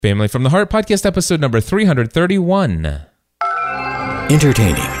Family from the Heart podcast episode number 331.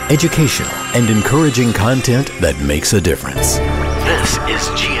 Entertaining, educational, and encouraging content that makes a difference. This is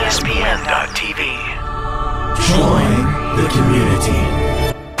GSPN.TV. Join the community.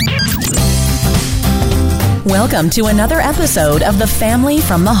 Welcome to another episode of The Family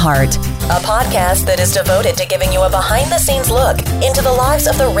from the Heart, a podcast that is devoted to giving you a behind-the-scenes look into the lives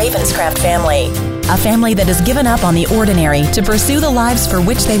of the Ravenscraft family, a family that has given up on the ordinary to pursue the lives for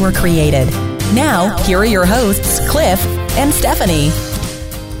which they were created. Now, here are your hosts, Cliff and Stephanie.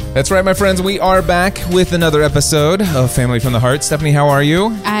 That's right, my friends. We are back with another episode of Family from the Heart. Stephanie, how are you?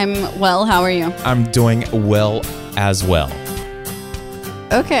 I'm well. How are you? I'm doing well as well.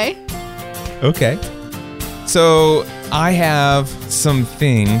 Okay. So I have some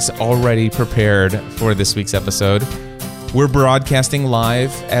things already prepared for this week's episode. We're broadcasting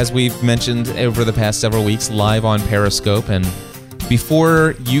live, as we've mentioned over the past several weeks, live on Periscope. And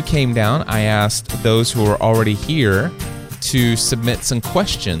before you came down, I asked those who are already here to submit some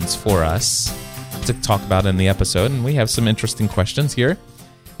questions for us to talk about in the episode. And we have some interesting questions here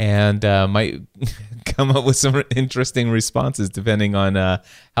and might come up with some interesting responses depending on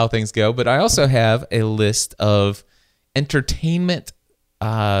how things go. But I also have a list of entertainment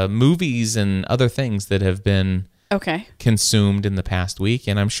movies and other things that have been consumed in the past week.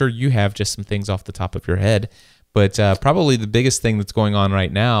 And I'm sure you have just some things off the top of your head. But probably the biggest thing that's going on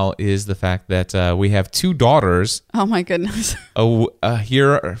right now is the fact that we have two daughters. Oh my goodness!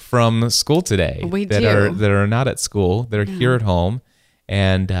 Here from school today. That are not at school. They're here at home,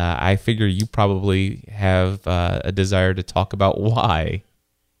 and I figure you probably have a desire to talk about why.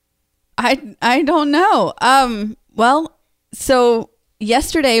 I don't know. Well, so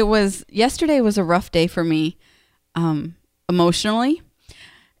yesterday was a rough day for me, emotionally.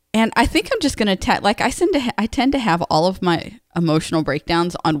 And I think I'm just going to I tend to have all of my emotional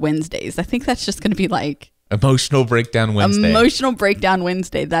breakdowns on Wednesdays. I think that's just going to be like Emotional Breakdown Wednesday. Emotional Breakdown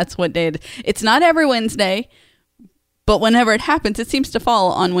Wednesday. That's what day it's not every Wednesday, but whenever it happens, it seems to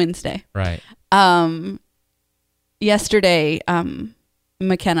fall on Wednesday. Right. Yesterday,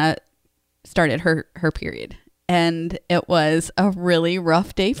 McKenna started her period, and it was a really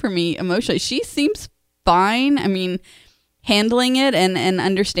rough day for me emotionally. She seems fine. I mean, handling it and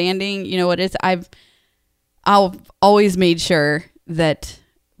understanding, what it is. I've always made sure that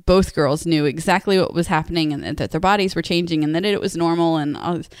both girls knew exactly what was happening and that their bodies were changing and that it was normal and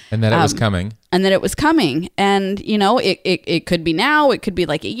that it was coming. And that it was coming. And, it could be now, it could be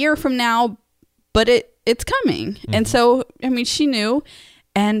like a year from now, but it's coming. Mm-hmm. And so, I mean, she knew,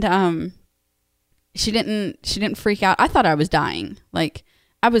 and she didn't freak out. I thought I was dying. Like,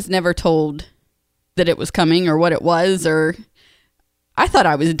 I was never told that it was coming or what it was, or I thought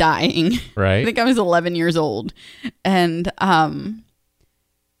I was dying. Right. I think I was 11 years old. And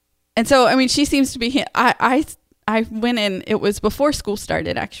so, I mean, she seems to be, I went in, it was before school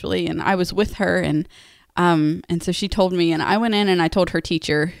started actually, and I was with her, and so she told me, and I went in and I told her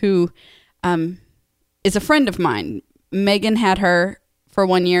teacher, who is a friend of mine. Megan had her for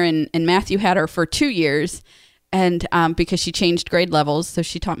 1 year and Matthew had her for 2 years. And because she changed grade levels, so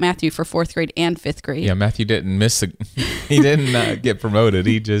she taught Matthew for 4th grade and 5th grade. Yeah, Matthew didn't he didn't get promoted.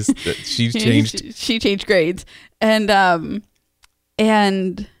 She changed grades, and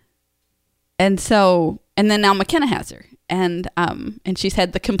so then now McKenna has her, and she's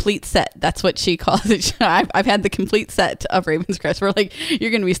had the complete set. That's what she calls it. I've had the complete set of Ravenscraft. We're like,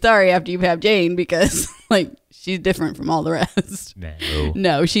 you're gonna be sorry after you have Jane, because like she's different from all the rest.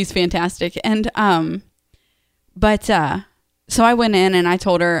 No, she's fantastic, and But so I went in and I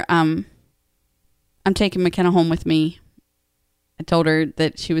told her, I'm taking McKenna home with me. I told her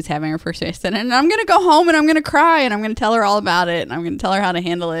that she was having her first day. I said, and I'm going to go home and I'm going to cry and I'm going to tell her all about it and I'm going to tell her how to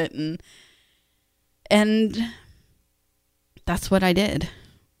handle it. And that's what I did.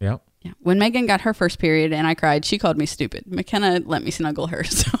 Yep. Yeah. When Megan got her first period and I cried, she called me stupid. McKenna let me snuggle her.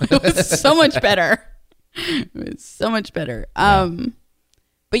 So it was so much better. Yeah.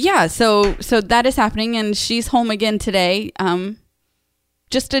 But yeah, so that is happening, and she's home again today,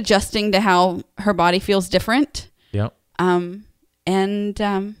 just adjusting to how her body feels different. Yep. And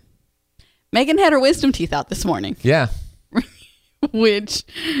Megan had her wisdom teeth out this morning. Yeah. Which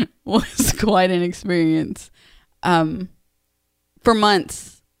was quite an experience. For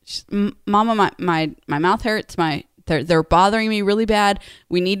months, Mama, my mouth hurts, they're bothering me really bad.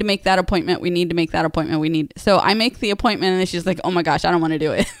 We need to make that appointment. So I make the appointment, and then she's like, oh my gosh, I don't want to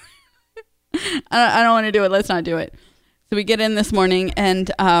do it. I don't want to do it. Let's not do it. So we get in this morning, and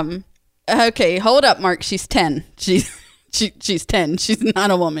okay, hold up, Mark. She's 10. she's 10. She's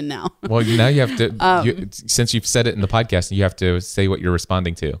not a woman now. Well, now you have to, since you've said it in the podcast, you have to say what you're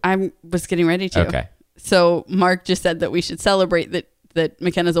responding to. I was getting ready to. Okay. So Mark just said that we should celebrate that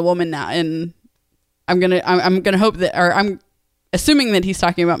McKenna's a woman now, and I'm gonna hope that, or I'm assuming that he's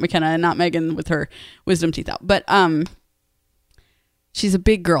talking about McKenna and not Megan with her wisdom teeth out. But she's a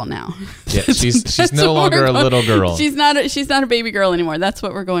big girl now. Yeah, she's no longer a little girl. She's not a baby girl anymore. That's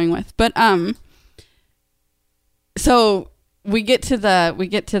what we're going with. But so we get to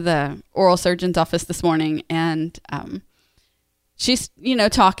the oral surgeon's office this morning, and she's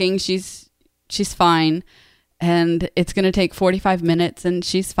talking. She's fine, and it's going to take 45 minutes, and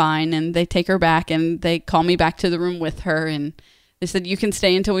she's fine. And they take her back, and they call me back to the room with her, and they said, you can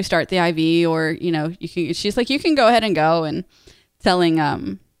stay until we start the IV, or you can. She's like, you can go ahead and go, and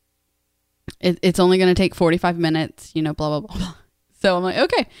telling it's only going to take 45 minutes, blah blah blah. So I'm like,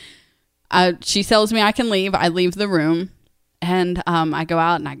 okay. She tells me I can leave. I leave the room, and I go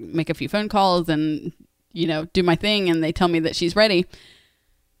out and I make a few phone calls and do my thing, and they tell me that she's ready.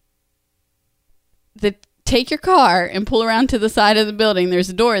 Take your car and pull around to the side of the building. There's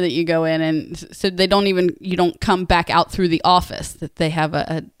a door that you go in, and so you don't come back out through the office. That they have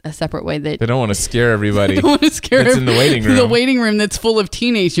a separate way that they don't want to scare everybody. They don't want to scare that's in the waiting room. The waiting room that's full of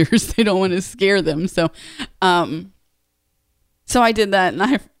teenagers. They don't want to scare them. So, so I did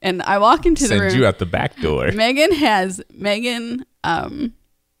that, and I walk into the room. Send you out the back door. Megan.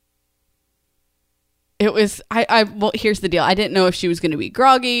 It was well, here's the deal. I didn't know if she was going to be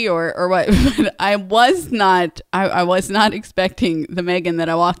groggy or what, but I was not expecting the Megan that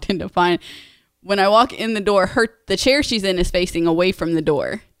I walked in to find. When I walk in the door, the chair she's in is facing away from the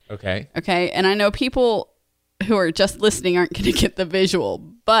door. Okay. And I know people who are just listening aren't going to get the visual,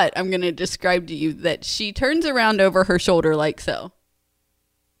 but I'm going to describe to you that she turns around over her shoulder like so.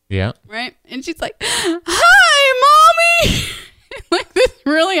 Yeah. Right? And she's like, "Hi, Mommy!" Like this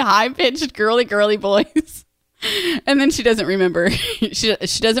really high-pitched girly voice. And then she doesn't remember. she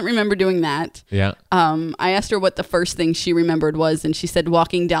doesn't remember doing that. Yeah. I asked her what the first thing she remembered was, and she said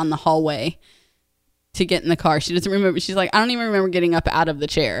walking down the hallway to get in the car. She doesn't remember. She's like, I don't even remember getting up out of the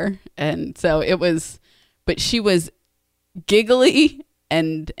chair. And so it was, but she was giggly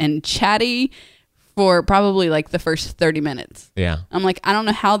and chatty for probably like the first 30 minutes. Yeah. I'm like, I don't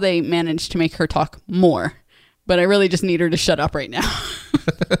know how they managed to make her talk more, but I really just need her to shut up right now.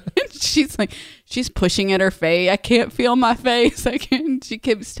 She's like, she's pushing at her face. I can't feel my face. I can't. She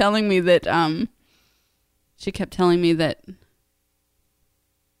keeps telling me that, she kept telling me that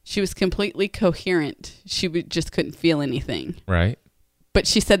she was completely coherent. She just couldn't feel anything. Right. But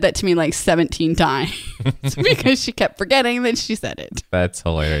she said that to me like 17 times because she kept forgetting that she said it. That's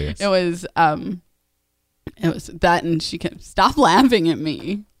hilarious. It was that, and she kept, stop laughing at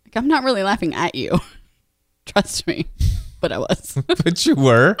me. Like, I'm not really laughing at you. Trust me. But I was. But you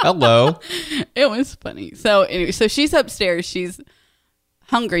were. Hello. It was funny. So anyway, so she's upstairs. She's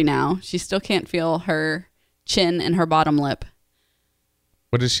hungry now. She still can't feel her chin and her bottom lip.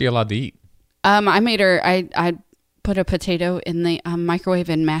 What is she allowed to eat? I made her, I put a potato in the microwave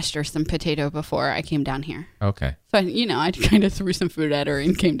and mashed her some potato before I came down here. Okay. So, I kind of threw some food at her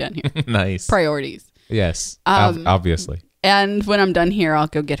and came down here. Nice. Priorities. Yes. Obviously. And when I'm done here, I'll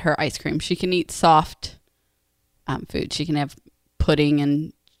go get her ice cream. She can eat soft food. She can have pudding,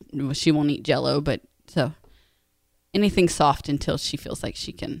 and she won't eat Jell-O, but so anything soft until she feels like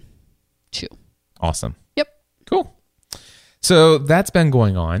she can chew. Awesome. Yep. Cool. So that's been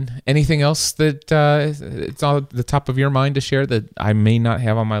going on. Anything else that it's on the top of your mind to share that I may not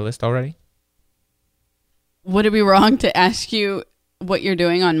have on my list already? Would it be wrong to ask you what you're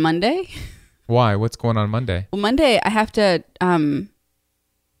doing on Monday? Why? What's going on Monday? Well, Monday I have to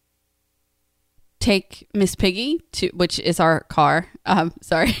take Miss Piggy to, which is our car. I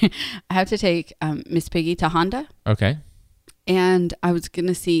have to take Miss Piggy to Honda. Okay. And I was going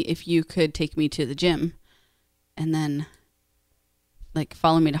to see if you could take me to the gym and then like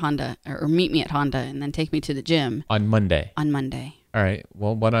follow me to Honda or meet me at Honda and then take me to the gym. On Monday. On Monday. All right.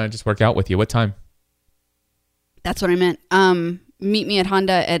 Well, why don't I just work out with you? What time? That's what I meant. Meet me at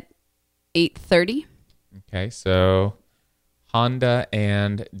Honda at 8:30. Okay. So Honda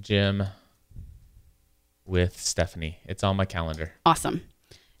and gym with Stephanie. It's on my calendar. Awesome.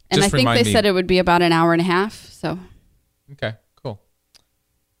 And Just I think they said it would be about an hour and a half. So. Okay, cool.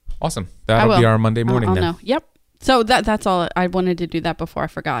 Awesome. That'll be our Monday morning I'll then. know. Yep. So that's all. I wanted to do that before I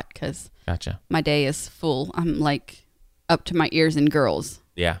forgot because Gotcha. my day is full. I'm like up to my ears in girls.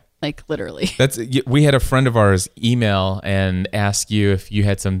 Yeah. Like literally. We had a friend of ours email and ask you if you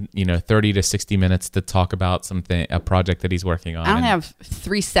had some, 30 to 60 minutes to talk about a project that he's working on. I don't have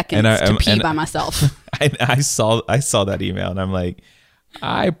 3 seconds to pee by myself. I saw that email, and I'm like,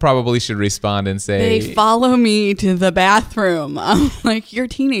 I probably should respond and say, They follow me to the bathroom. I'm like, you're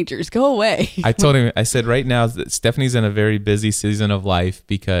teenagers, go away. I told him, I said, right now, Stephanie's in a very busy season of life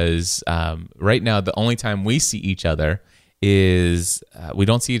because right now, the only time we see each other is we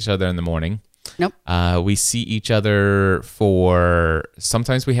don't see each other in the morning. Nope. We see each other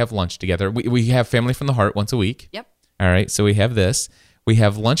sometimes we have lunch together. We have Family from the Heart once a week. Yep. All right. So we have this. We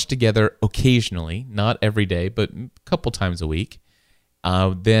have lunch together occasionally, not every day, but a couple times a week.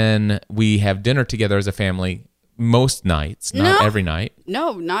 Then we have dinner together as a family most nights, not every night.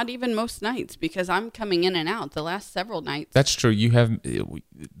 No, not even most nights because I'm coming in and out the last several nights. That's true. You have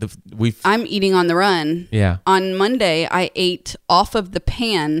I'm eating on the run. Yeah. On Monday, I ate off of the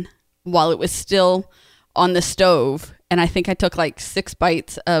pan while it was still on the stove, and I think I took like 6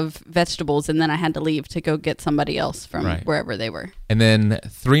 bites of vegetables, and then I had to leave to go get somebody else from wherever they were. And then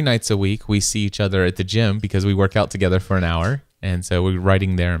 3 nights a week, we see each other at the gym because we work out together for an hour. And so we're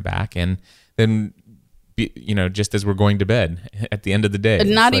riding there and back. And then, just as we're going to bed at the end of the day.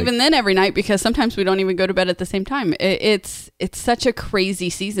 Not even then every night because sometimes we don't even go to bed at the same time. It's such a crazy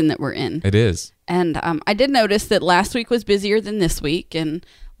season that we're in. It is. And I did notice that last week was busier than this week. And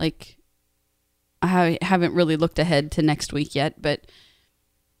like, I haven't really looked ahead to next week yet. But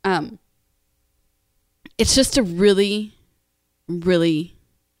it's just a really, really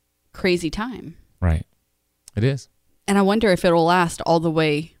crazy time. Right. It is. And I wonder if it'll last all the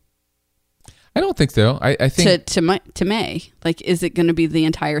way. I don't think so. I think to May. Like, is it going to be the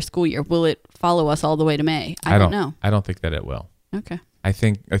entire school year? Will it follow us all the way to May? I don't know. I don't think that it will. Okay. I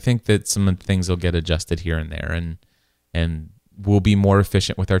think that some things will get adjusted here and there, and we'll be more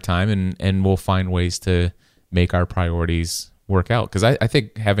efficient with our time, and we'll find ways to make our priorities work out. Because I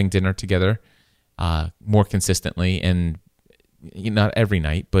think having dinner together more consistently, and not every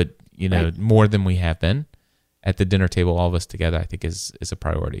night, but more than we have been. At the dinner table, all of us together, I think is a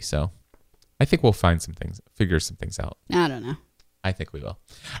priority. So I think we'll figure some things out. I don't know. I think we will.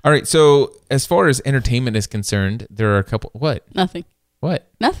 All right. So as far as entertainment is concerned, there are a couple. What? Nothing.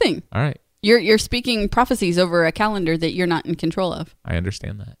 What? Nothing. All right. You're speaking prophecies over a calendar that you're not in control of. I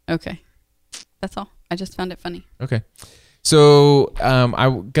understand that. Okay. That's all. I just found it funny. Okay. So I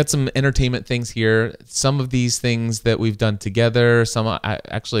got some entertainment things here. Some of these things that we've done together. Some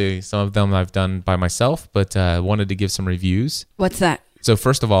of them I've done by myself, but wanted to give some reviews. What's that? So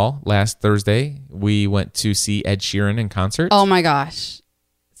first of all, last Thursday we went to see Ed Sheeran in concert. Oh my gosh!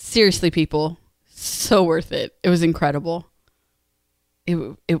 Seriously, people, so worth it. It was incredible.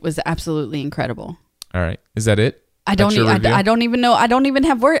 It was absolutely incredible. All right, is that it? I don't even know. I don't even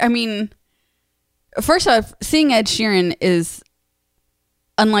have words. I mean. First off, seeing Ed Sheeran is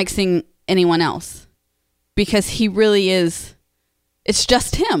unlike seeing anyone else because he really is, it's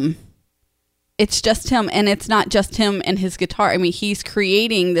just him. It's just him, and it's not just him and his guitar. I mean, he's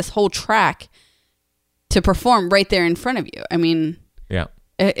creating this whole track to perform right there in front of you. I mean, yeah.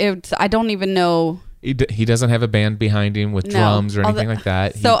 I don't even know. He doesn't have a band behind him with drums or anything like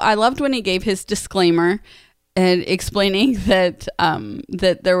that. So I loved when he gave his disclaimer and explaining that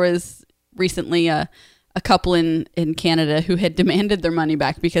that there was recently a couple in Canada who had demanded their money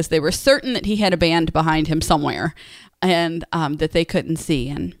back because they were certain that he had a band behind him somewhere and that they couldn't see.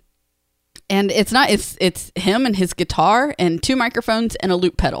 And it's him and his guitar and 2 microphones and a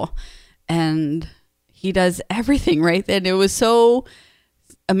loop pedal. And he does everything right. And it was so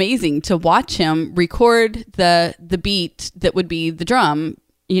amazing to watch him record the beat that would be the drum.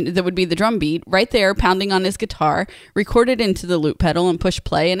 That would be the drum beat right there, pounding on his guitar, record it into the loop pedal and push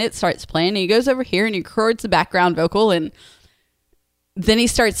play, and it starts playing. And he goes over here and he records the background vocal, and then he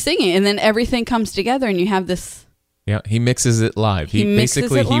starts singing, and then everything comes together, and you have this. Yeah, he mixes it live. He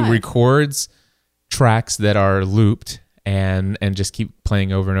records tracks that are looped and just keep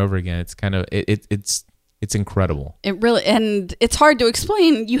playing over and over again. It's kind of it's incredible. It really, and it's hard to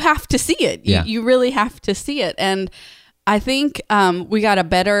explain. You have to see it. Yeah. You really have to see it, and. I think we got a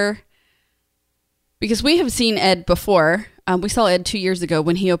better, because we have seen Ed before. We saw Ed 2 years ago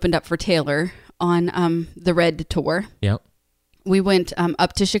when he opened up for Taylor on the Red Tour. Yep. We went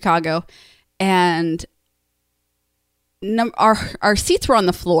up to Chicago, and our seats were on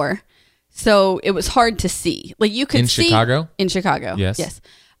the floor, so it was hard to see. Like you could see Chicago? In Chicago, yes.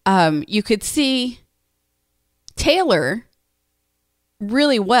 You could see Taylor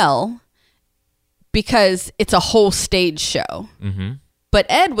really well. Because it's a whole stage show. Mm-hmm. But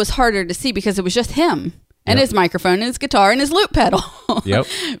Ed was harder to see because it was just him and his microphone and his guitar and his loop pedal. Yep.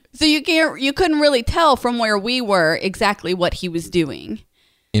 So you couldn't really tell from where we were exactly what he was doing.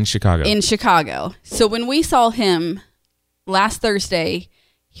 In Chicago. So when we saw him last Thursday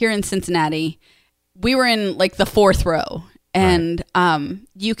here in Cincinnati, we were in like the fourth row, and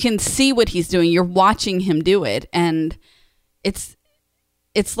you can see what he's doing. You're watching him do it, and it's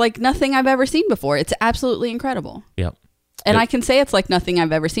like nothing I've ever seen before. It's absolutely incredible. Yep. And I can say it's like nothing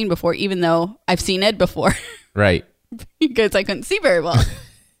I've ever seen before, even though I've seen Ed before. Right. Because I couldn't see very well.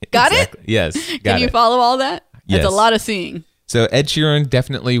 Got Exactly. it? Yes. Can you follow all that? Yes. It's a lot of seeing. So Ed Sheeran,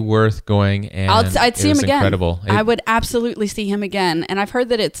 definitely worth going, and I'd see it was him again. incredible. I would absolutely see him again. And I've heard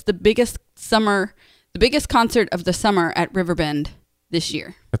that it's the biggest concert of the summer at Riverbend this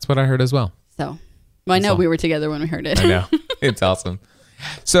year. That's what I heard as well. So, I know we were together when we heard it. I know. It's awesome.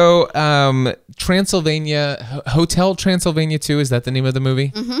 So, Transylvania, Hotel Transylvania 2, is that the name of the movie?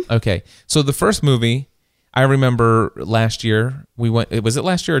 Mm-hmm. Okay. So the first movie, I remember last year, we went, was it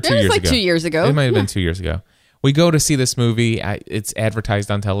last year or 2 years ago? It was like 2 years ago. It might have been 2 years ago. We go to see this movie. It's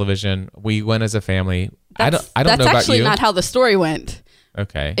advertised on television. We went as a family. I don't know about you. That's actually not how the story went.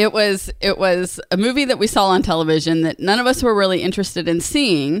 Okay. It was a movie that we saw on television that none of us were really interested in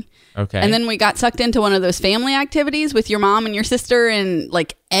seeing. Okay. And then we got sucked into one of those family activities with your mom and your sister, and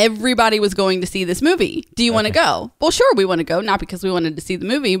like everybody was going to see this movie. Do you want to go? Well, sure, we want to go, not because we wanted to see the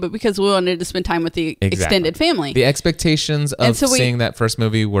movie, but because we wanted to spend time with the extended family. The expectations of seeing that first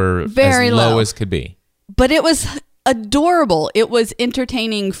movie were very as low as could be. But it was adorable. It was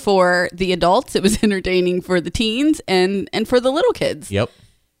entertaining for the adults. It was entertaining for the teens and for the little kids. Yep.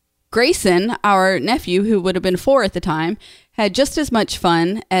 Grayson, our nephew, who would have been 4 at the time, had just as much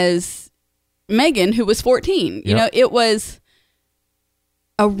fun as Megan, who was 14. Yep. You know, it was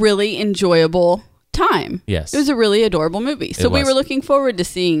a really enjoyable time. Yes. It was a really adorable movie. So we were looking forward to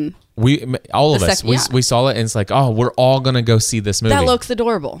seeing all of us. We saw it, and it's like, oh, we're all going to go see this movie. That looks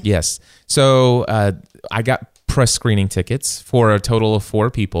adorable. Yes. So I got press screening tickets for a total of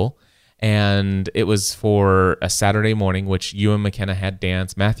 4 people. And it was for a Saturday morning, which you and McKenna had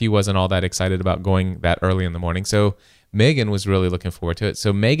dance. Matthew wasn't all that excited about going that early in the morning. So Megan was really looking forward to it.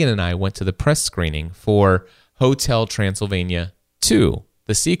 So Megan and I went to the press screening for Hotel Transylvania 2,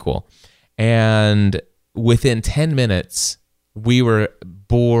 the sequel. And within 10 minutes, we were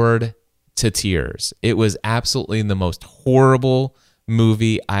bored to tears. It was absolutely the most horrible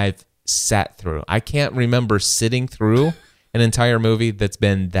movie I've sat through. I can't remember sitting through an entire movie that's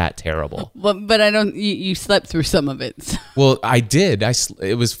been that terrible. Well, but I don't. You slept through some of it. So. Well, I did.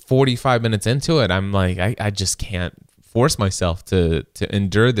 It was 45 minutes into it. I'm like, I just can't force myself to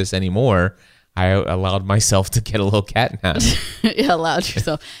endure this anymore. I allowed myself to get a little cat nap. You allowed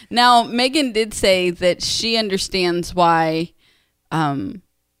yourself. Now, Megan did say that she understands why the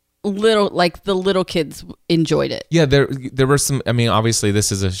little kids enjoyed it. Yeah, there were some. I mean, obviously,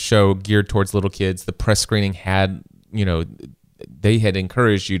 this is a show geared towards little kids. The press screening had, they had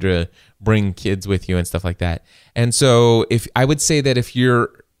encouraged you to bring kids with you and stuff like that. And so if I would say that if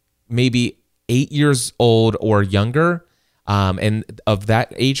you're maybe 8 years old or younger, and of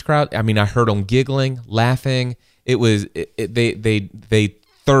that age crowd, I mean, I heard them giggling, laughing. They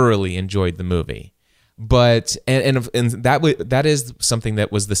thoroughly enjoyed the movie. But and that is something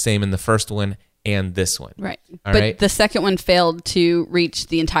that was the same in the first one and this one. Right. All but right? The second one failed to reach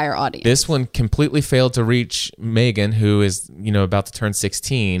the entire audience. This one completely failed to reach Megan, who is, about to turn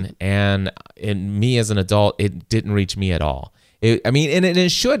 16, and me as an adult, it didn't reach me at all.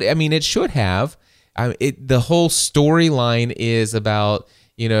 It should have. The whole storyline is about,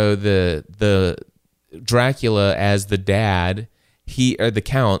 the Dracula as the dad, the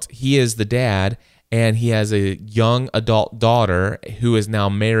Count, he is the dad, and he has a young adult daughter who is now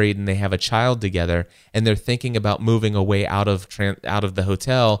married, and they have a child together, and they're thinking about moving away out of the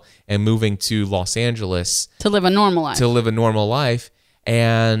hotel and moving to Los Angeles to live a normal life.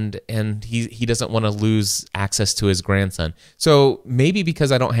 And he doesn't want to lose access to his grandson. So maybe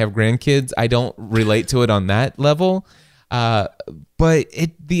because I don't have grandkids, I don't relate to it on that level. But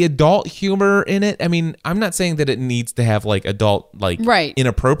the adult humor in it, I mean, I'm not saying that it needs to have like adult, right,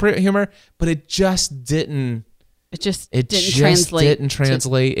 inappropriate humor, but it just didn't. It didn't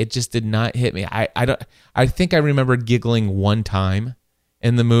translate. It just did not hit me. I think I remember giggling one time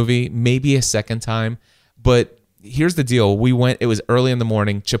in the movie, maybe a second time, but here's the deal. We went, it was early in the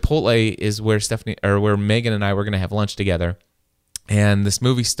morning. Chipotle is where Megan and I were going to have lunch together. And this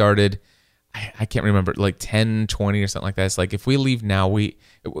movie started, I can't remember, like 10:20 or something like that. It's like, if we leave now,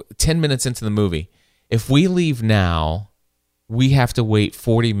 10 minutes into the movie, if we leave now, we have to wait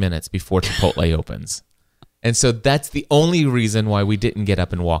 40 minutes before Chipotle opens. And so that's the only reason why we didn't get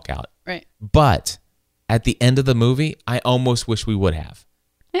up and walk out. Right. But at the end of the movie, I almost wish we would have.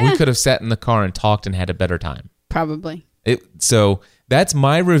 Yeah. We could have sat in the car and talked and had a better time. Probably. So that's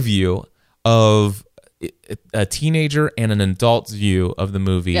my review of a teenager and an adult's view of the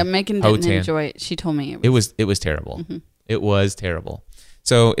movie. Yeah, Megan didn't Ho-Tan, enjoy it. She told me it was terrible. Mm-hmm. It was terrible.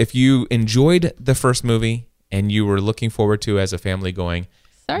 So if you enjoyed the first movie and you were looking forward to as a family going,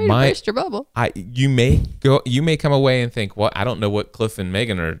 sorry to burst your bubble. You may come away and think, well, I don't know what Cliff and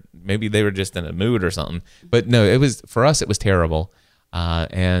Megan are. Maybe they were just in a mood or something. But no, it was terrible,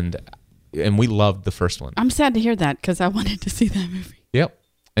 and we loved the first one. I'm sad to hear that because I wanted to see that movie. Yep,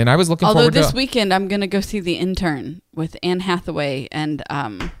 and I was looking Although forward to. this weekend I'm gonna go see The Intern with Anne Hathaway and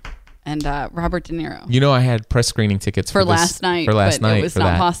Robert De Niro. You know, I had press screening tickets for last night. For last night, it was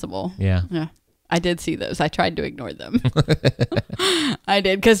not possible. Yeah. I did see those. I tried to ignore them. I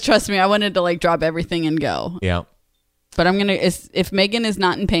did because trust me, I wanted to drop everything and go. Yeah. But I'm gonna if Megan is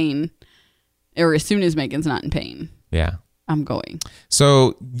not in pain, or as soon as Megan's not in pain, yeah, I'm going.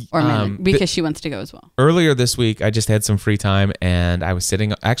 So because she wants to go as well. Earlier this week, I just had some free time and I was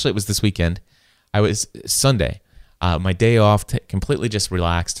sitting. Actually, it was this weekend. I was Sunday, my day off, completely just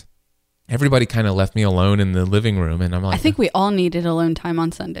relaxed. Everybody kind of left me alone in the living room, and I'm like, I think we all needed alone time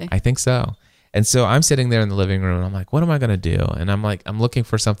on Sunday. I think so. And so I'm sitting there in the living room, and I'm like, what am I going to do? And I'm looking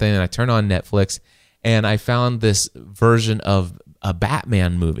for something, and I turn on Netflix, and I found this version of a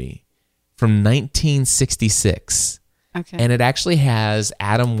Batman movie from 1966. Okay. And it actually has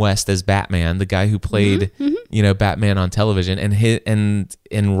Adam West as Batman, the guy who played, Batman on television,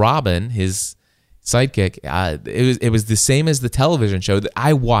 and Robin, his sidekick. It was the same as the television show that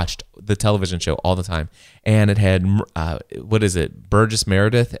I watched. The television show all the time, and it had Burgess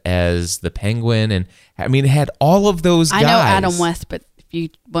Meredith as the Penguin, and I mean it had all of those guys. I know Adam West, but if you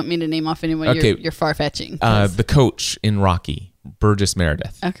want me to name off anyone, okay. you're far-fetching. The coach in Rocky, Burgess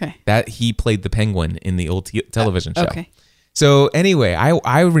Meredith. Okay, that he played the Penguin in the old television show. Okay. So anyway,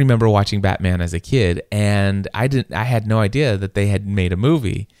 I remember watching Batman as a kid, and I had no idea that they had made a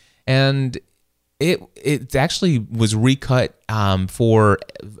movie, and it actually was recut for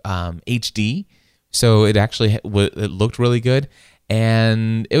HD, so it actually it looked really good,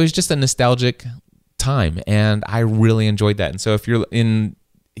 and it was just a nostalgic time, and I really enjoyed that. And so if you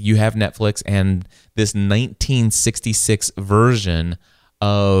have Netflix, and this 1966 version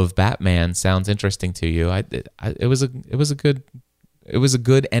of Batman sounds interesting to you, it was a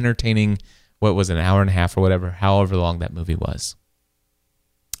good entertaining. What was it, an hour and a half or whatever, however long that movie was.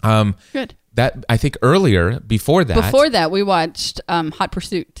 Good. That I think before that we watched Hot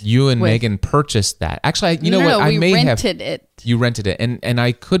Pursuit. You and Megan purchased that. Actually, we rented it. You rented it, and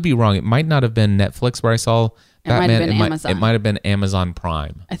I could be wrong. It might not have been Netflix where I saw Batman. Amazon. It might have been Amazon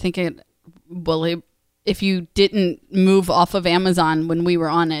Prime. I think if you didn't move off of Amazon when we were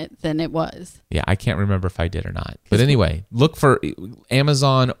on it, then it was. Yeah, I can't remember if I did or not. But anyway, look for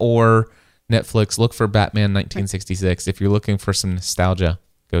Amazon or Netflix. Look for Batman 1966 if you're looking for some nostalgia.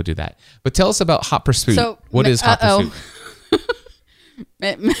 Go do that. But tell us about Hot Pursuit. So, what is Hot Pursuit?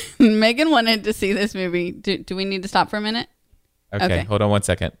 Megan wanted to see this movie. Do we need to stop for a minute? Okay, hold on 1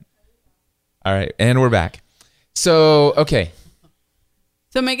 second. All right, and we're back. So, okay.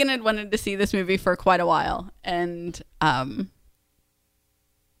 So Megan had wanted to see this movie for quite a while, and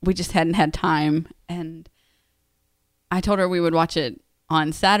we just hadn't had time. And I told her we would watch it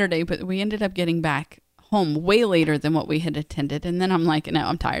on Saturday, but we ended up getting back home way later than what we had intended, and then I'm like, no,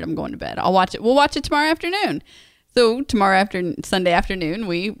 I'm tired, I'm going to bed. We'll watch it tomorrow afternoon. So Sunday afternoon,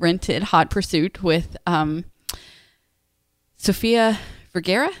 we rented Hot Pursuit with Sofia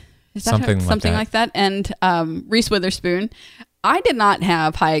Vergara, is that something like that, and Reese Witherspoon. I did not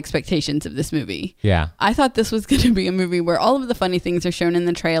have high expectations of this movie. Yeah, I thought this was going to be a movie where all of the funny things are shown in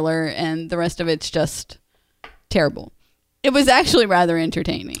the trailer and the rest of it's just terrible. It was actually rather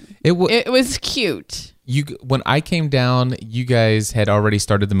entertaining. It was cute. When I came down, you guys had already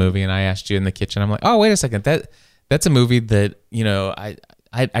started the movie, and I asked you in the kitchen. I'm like, oh, wait a second, that's a movie that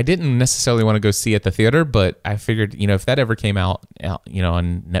I didn't necessarily want to go see at the theater, but I figured if that ever came out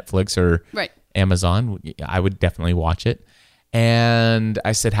on Netflix or Amazon, I would definitely watch it. And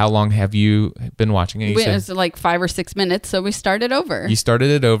I said, how long have you been watching it? It was like 5 or 6 minutes, so we started over. You started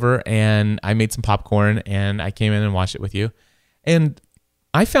it over, and I made some popcorn, and I came in and watched it with you. And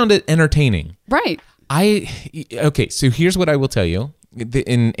I found it entertaining. Right. Okay, so here's what I will tell you.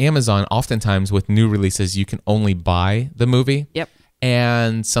 In Amazon, oftentimes with new releases, you can only buy the movie. Yep.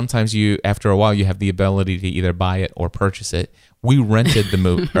 And sometimes after a while, you have the ability to either buy it or purchase it. We rented the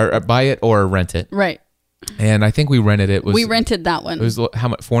movie, or buy it or rent it. Right. And I think we rented it. We rented that one. It was how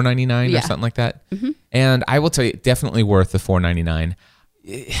much? $4.99 or something like that. Mm-hmm. And I will tell you, definitely worth the $4.99.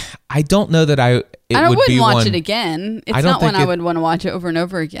 I don't know that I wouldn't be watch one, it again. It's I don't not one think I would want to watch it over and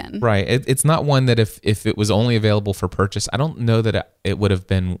over again. Right. It's not one that if it was only available for purchase, I don't know that it would have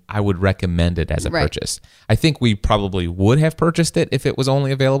been, I would recommend it as a Right. purchase. I think we probably would have purchased it if it was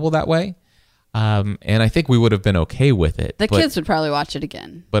only available that way. And I think we would have been okay with it. The kids would probably watch it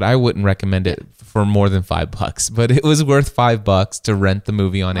again. But I wouldn't recommend it for more than $5. But it was worth $5 to rent the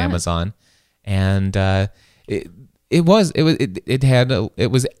movie on Amazon. And it was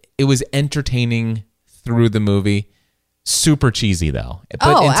entertaining through the movie. Super cheesy though,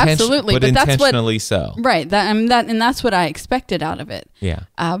 but absolutely. but But that's what- intentionally so. Right. And that's what I expected out of it. Yeah,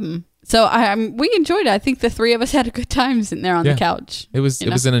 So we enjoyed it. I think the three of us had a good time sitting there on the couch. it was you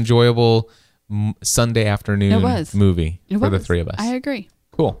know? was an enjoyable Sunday afternoon It was. movie It for the was. three of us. I agree.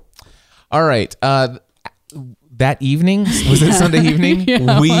 Cool. All right. That evening, was it Sunday evening? Yeah,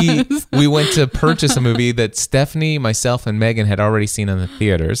 it we went to purchase a movie that Stephanie, myself, and Megan had already seen in the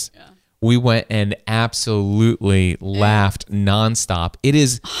theaters. Yeah. We went and absolutely laughed nonstop. It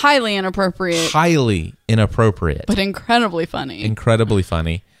is Highly inappropriate, highly inappropriate, but incredibly funny. incredibly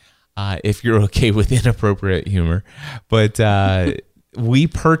funny. If you're okay with inappropriate humor, but we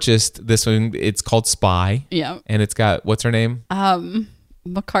purchased this one. It's called Spy. Yeah. And it's got, what's her name?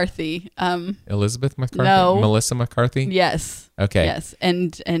 McCarthy. Elizabeth McCarthy? No. Melissa McCarthy? Yes. Okay. Yes.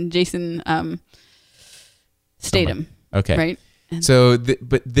 And Jason Statham. Okay. Right. So,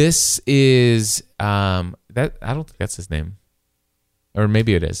 but this is that I don't think that's his name, or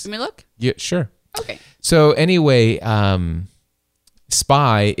maybe it is. Let me look. Yeah, sure. Okay. So anyway,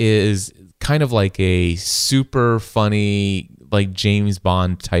 Spy is kind of like a super funny, like James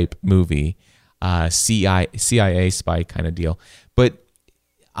Bond type movie, CIA spy kind of deal. But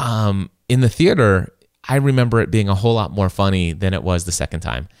in the theater, I remember it being a whole lot more funny than it was the second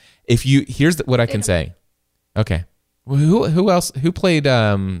time. Here's what I can say. Okay. Well, who else? Who played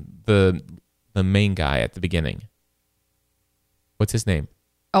the main guy at the beginning? What's his name?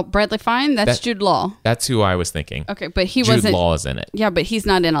 Oh, Bradley Fine. That's Jude Law. That's who I was thinking. Okay, but he Jude wasn't. Law is in it. Yeah, but he's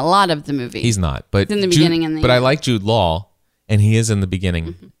not in a lot of the movie. He's not, but He's in the beginning and the but I end. like Jude Law, and he is in the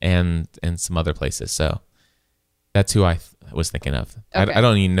beginning and some other places. So that's who I was thinking of. Okay. I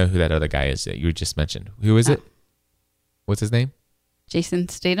don't even know who that other guy is that you just mentioned. Who is it? What's his name? Jason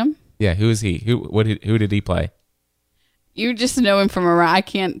Statham. Yeah, who is he? Who did he play? You just know him from around. I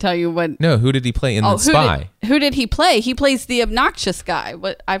can't tell you what. No, who did he play in The Spy? Who did he play? He plays the obnoxious guy.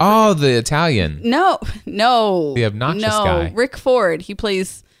 What? The Italian. No. The obnoxious guy. Rick Ford. He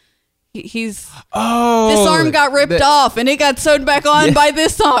plays. He's. Oh, This arm got ripped off, and it got sewed back on by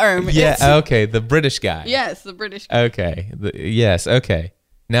this arm. Yeah. It's- Okay, the British guy. Yes, the British guy. Okay. Yes. Okay.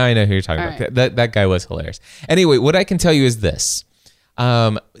 Now I know who you're talking All about. right. That guy was hilarious. Anyway, what I can tell you is this: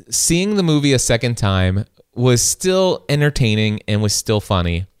 seeing the movie a second time was still entertaining and was still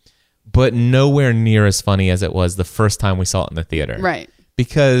funny, but nowhere near as funny as it was the first time we saw it in the theater. Right.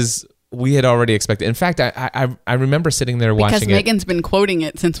 Because we had already expected. In fact, I remember sitting there Because watching it. Megan's been quoting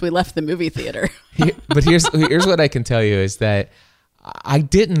it since we left the movie theater. But here's what I can tell you is that I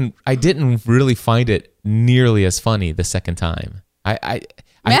didn't really find it nearly as funny the second time.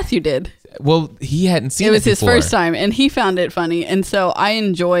 Matthew did. Well, he hadn't seen it. It was his before. first time, and he found it funny, and so I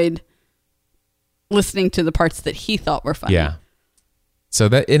enjoyed listening to the parts that he thought were funny. Yeah. So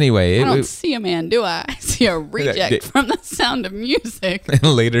that anyway, I don't see a man, do I? I see a reject it- from The Sound of Music. and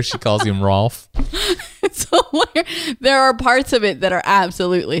later she calls him Rolf. It's hilarious. There are parts of it that are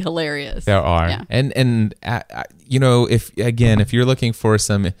absolutely hilarious. There are, Yeah. and if you're looking for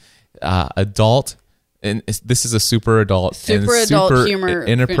some adult, and this is a super adult, Super and adult super humor,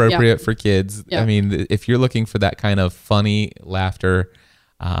 inappropriate for kids. Yeah. I mean, if you're looking for that kind of funny laughter,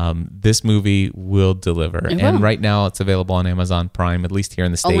 this movie will deliver. It And will. right now, it's available on Amazon Prime, at least here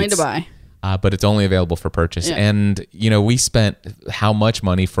in the States. Only to buy. But it's only available for purchase. Yeah. And, we spent how much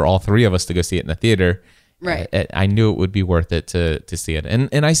money for all three of us to go see it in the theater. Right. I knew it would be worth it to see it. And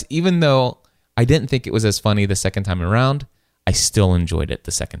even though I didn't think it was as funny the second time around, I still enjoyed it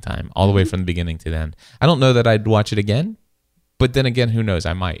the second time, all the way from the beginning to the end. I don't know that I'd watch it again, but then again, who knows?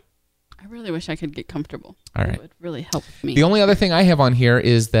 I might. I really wish I could get comfortable. All right. It would really help me. The only other thing I have on here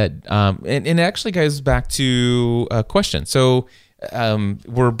is that, and it actually goes back to a question. So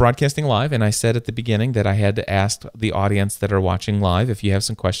we're broadcasting live, and I said at the beginning that I had to ask the audience that are watching live, if you have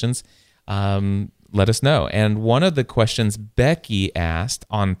some questions, let us know. And one of the questions Becky asked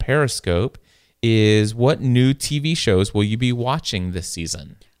on Periscope is, what new TV shows will you be watching this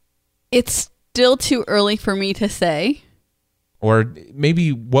season? It's still too early for me to say. Or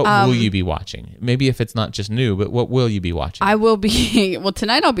maybe what will you be watching? Maybe if it's not just new, but what will you be watching? I will be, well,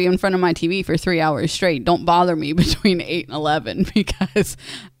 tonight I'll be in front of my TV for 3 hours straight. Don't bother me between 8 and 11 because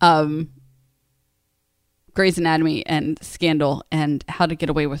Grey's Anatomy and Scandal and How to Get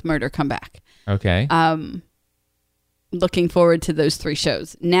Away with Murder come back. Okay. Looking forward to those 3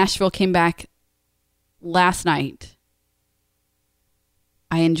 shows. Nashville came back last night.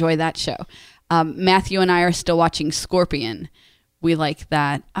 I enjoy that show. Matthew and I are still watching Scorpion. We like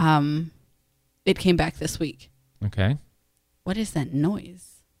that. It came back this week. Okay. What is that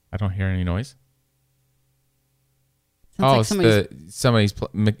noise? I don't hear any noise. Sounds like somebody's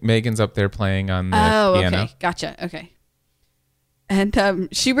Megan's up there playing on the piano. Okay. Gotcha. Okay. And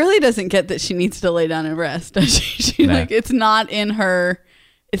she really doesn't get that she needs to lay down and rest. She Nah. like it's not in her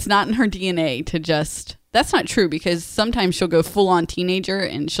DNA to just. That's not true because sometimes she'll go full on teenager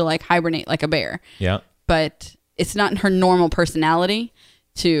and she'll like hibernate like a bear. Yeah. But it's not in her normal personality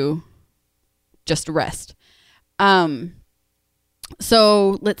to just rest.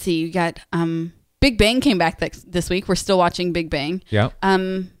 So let's see. You got Big Bang came back this week. We're still watching Big Bang. Yeah.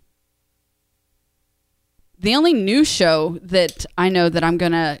 The only new show that I know that I'm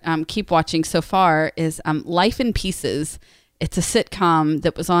gonna keep watching so far is Life in Pieces. It's a sitcom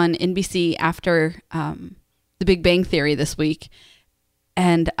that was on NBC after The Big Bang Theory this week.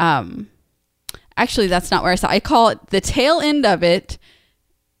 And actually, that's not where I saw it. I call it the tail end of it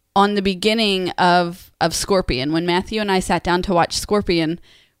on the beginning of Scorpion. When Matthew and I sat down to watch Scorpion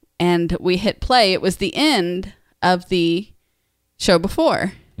and we hit play, it was the end of the show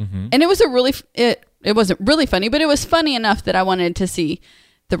before. Mm-hmm. And it was it wasn't really funny, but it was funny enough that I wanted to see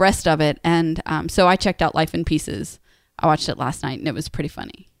the rest of it. And so I checked out Life in Pieces. I watched it last night, and it was pretty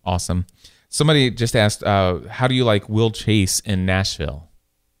funny. Awesome. Somebody just asked, how do you like Will Chase in Nashville?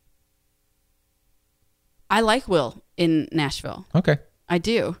 I like Will in Nashville. Okay. I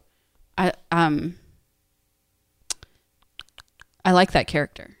do. I like that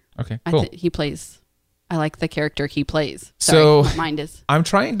character. Okay, cool. I like the character he plays. So my mind is. I'm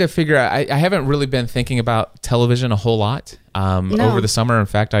trying to figure out, I haven't really been thinking about television a whole lot over the summer. In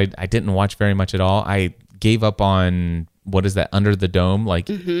fact, I didn't watch very much at all. I gave up on, what is that, Under the Dome, like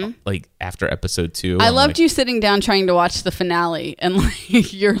after episode 2. I loved you sitting down trying to watch the finale, and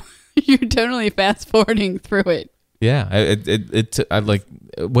like you're totally fast forwarding through it. Yeah, I like,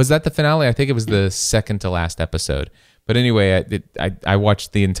 was that the finale? I think it was the second to last episode. But anyway, I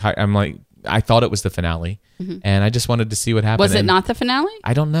watched the entire. I'm like, I thought it was the finale, and I just wanted to see what happened. Was it not the finale?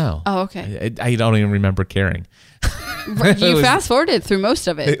 I don't know. Oh, okay. I don't even remember caring. You fast forwarded through most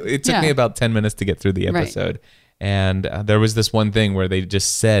of it. It took me about 10 minutes to get through the episode. Right. And there was this one thing where they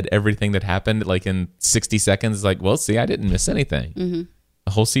just said everything that happened like in 60 seconds. Like, well, see, I didn't miss anything. Mm-hmm.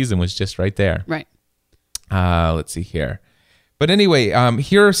 The whole season was just right there. Right. Let's see here. But anyway,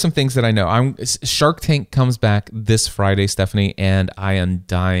 here are some things that I know. Shark Tank comes back this Friday, Stephanie, and I am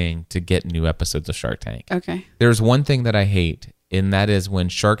dying to get new episodes of Shark Tank. Okay. There's one thing that I hate, and that is when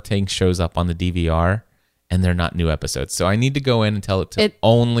Shark Tank shows up on the DVR and they're not new episodes. So I need to go in and tell it to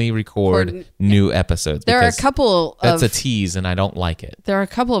only record new episodes. There are a couple that's a tease, and I don't like it. There are a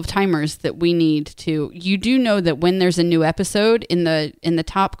couple of timers that we need to. You do know that when there's a new episode in the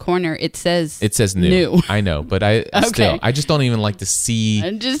top corner, it says new. I know, but still, I just don't even like to see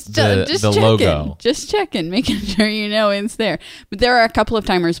just the logo. Just checking, making sure you know it's there. But there are a couple of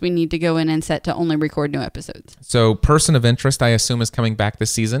timers we need to go in and set to only record new episodes. So, Person of Interest, I assume, is coming back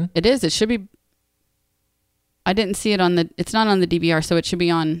this season. It is. It should be. I didn't see it it's not on the DVR, so it should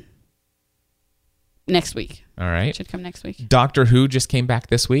be on next week. All right. It should come next week. Doctor Who just came back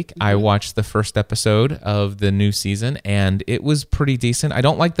this week. Mm-hmm. I watched the first episode of the new season, and it was pretty decent. I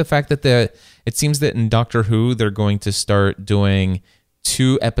don't like the fact that it seems that in Doctor Who, they're going to start doing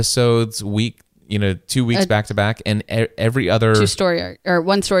 2 episodes week, 2 weeks back to back, and every other 1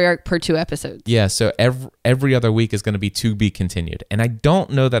 story arc per 2 episodes. Yeah, so every other week is going to be continued. And I don't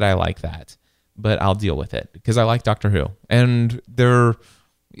know that I like that. But I'll deal with it because I like Doctor Who, and they're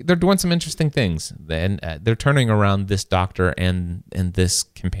doing some interesting things. And they're turning around this Doctor and this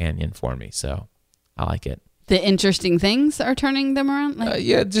companion for me, so I like it. The interesting things are turning them around.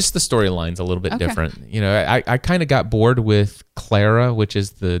 Yeah, just the storyline's a little bit different. I kind of got bored with Clara, which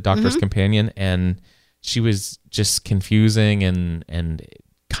is the Doctor's companion, and she was just confusing and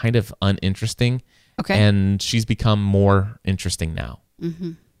kind of uninteresting. Okay, and she's become more interesting now.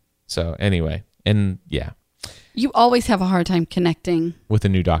 Mm-hmm. So anyway, and yeah. You always have a hard time connecting with the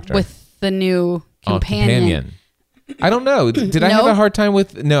new Doctor. With the new companion. I don't know. Did I have a hard time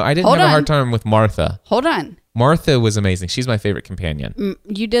with... No, I didn't have a hard time with Martha. Hold on. Martha was amazing. She's my favorite companion.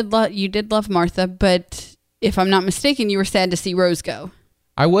 You did love Martha, but if I'm not mistaken, you were sad to see Rose go.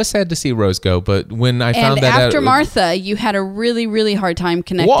 I was sad to see Rose go, but when I found and that after Martha, you had a really, really hard time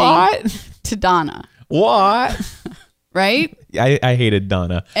connecting to Donna. What? Right? I hated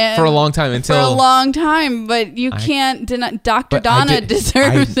Donna for a long time but you can't deny Dr. Donna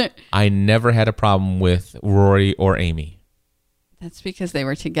deserves it. I never had a problem with Rory or Amy. That's because they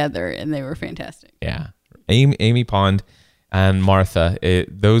were together and they were fantastic. Yeah. Amy Pond and Martha,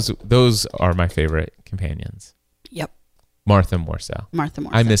 those are my favorite companions. Yep. Martha more so.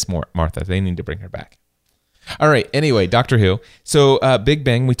 I miss Martha. They need to bring her back. All right. Anyway, Doctor Who. So Big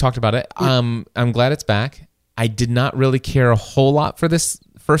Bang, we talked about it. I'm glad it's back. I did not really care a whole lot for this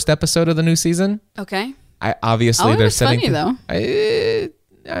first episode of the new season. Okay. Obviously they're setting. It was funny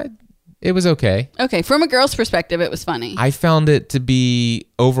though. It was okay. Okay, from a girl's perspective, it was funny. I found it to be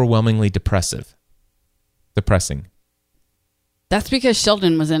overwhelmingly depressing. That's because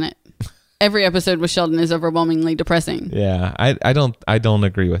Sheldon was in it. Every episode with Sheldon is overwhelmingly depressing. Yeah, I don't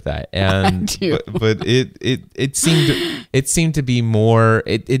agree with that. And I do. but it seemed to be more.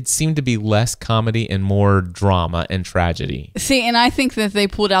 It seemed to be less comedy and more drama and tragedy. See, and I think that they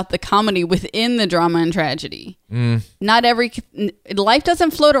pulled out the comedy within the drama and tragedy. Not every life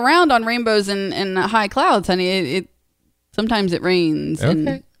doesn't float around on rainbows and high clouds, honey. It sometimes it rains. Okay,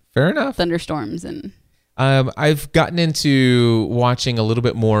 and fair enough. Thunderstorms and. I've gotten into watching a little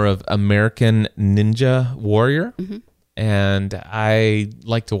bit more of American Ninja Warrior, and I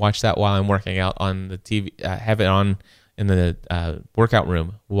like to watch that while I'm working out on the TV. Have it on in the workout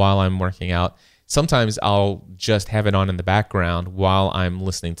room while I'm working out. Sometimes I'll just have it on in the background while I'm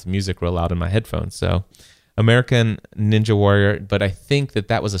listening to music real loud in my headphones. So American Ninja Warrior, but I think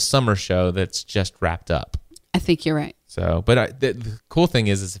that was a summer show that's just wrapped up. I think you're right. So, but the cool thing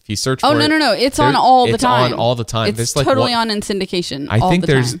is if you search for it. No. It's on all the time. It's on all the time. It's totally on in syndication. I think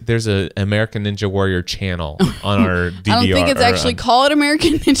there's a American Ninja Warrior channel on our DVR. I don't think it's actually called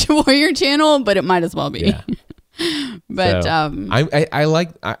American Ninja Warrior channel, but it might as well be. Yeah. But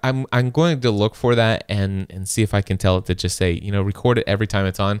so, I'm going to look for that and see if I can tell it to just say, record it every time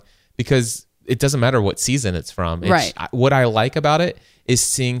it's on, because it doesn't matter what season it's from. Right. What I like about it is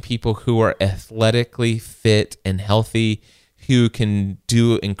seeing people who are athletically fit and healthy, who can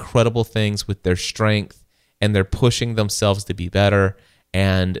do incredible things with their strength, and they're pushing themselves to be better.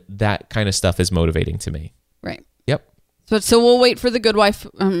 And that kind of stuff is motivating to me. Right. Yep. So we'll wait for The Good Wife.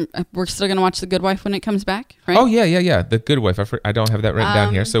 We're still going to watch The Good Wife when it comes back, right? Oh, yeah. The Good Wife. I don't have that written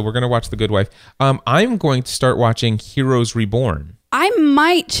down here. So we're going to watch The Good Wife. I'm going to start watching Heroes Reborn. I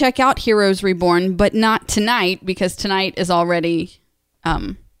might check out Heroes Reborn, but not tonight, because tonight is already...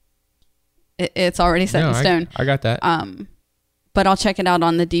 it's already set in stone. I got that. But I'll check it out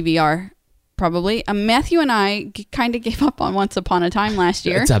on the DVR probably. Matthew and I kind of gave up on Once Upon a Time last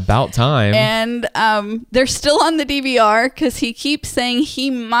year. It's about time. And they're still on the DVR because he keeps saying he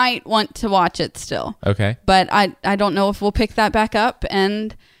might want to watch it still. Okay. But I don't know if we'll pick that back up.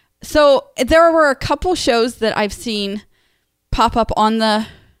 And so there were a couple shows that I've seen pop up on the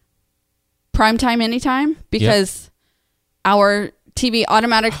Primetime Anytime, because our TV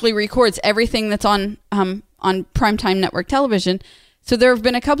automatically records everything that's on Primetime Network television. So there have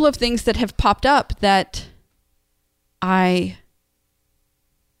been a couple of things that have popped up that I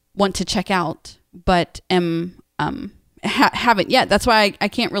want to check out, but haven't yet. That's why I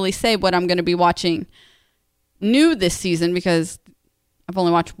can't really say what I'm going to be watching new this season, because I've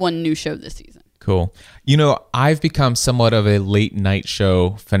only watched one new show this season. Cool. I've become somewhat of a late night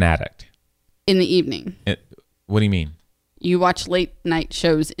show fanatic. In the evening. What do you mean? You watch late night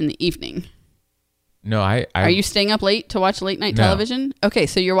shows in the evening. No, Are you staying up late to watch late night television? Okay,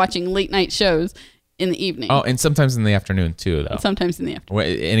 so you're watching late night shows in the evening. Oh, and sometimes in the afternoon too, though. Sometimes in the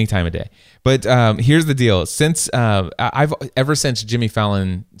afternoon. Any time of day. But here's the deal. Since ever since Jimmy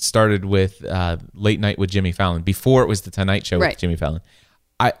Fallon started with Late Night with Jimmy Fallon, before it was the Tonight Show with Jimmy Fallon,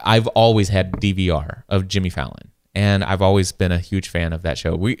 I've always had DVR of Jimmy Fallon. And I've always been a huge fan of that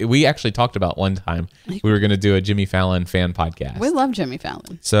show. We actually talked about one time we were going to do a Jimmy Fallon fan podcast. We love Jimmy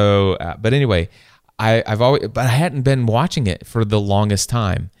Fallon. So, but anyway, I hadn't been watching it for the longest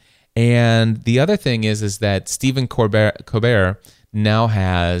time. And the other thing is that Stephen Colbert now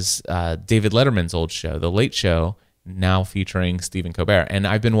has David Letterman's old show, The Late Show, now featuring Stephen Colbert. And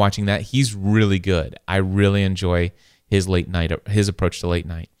I've been watching that. He's really good. I really enjoy his approach to late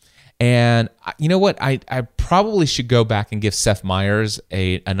night. And you know what? I probably should go back and give Seth Meyers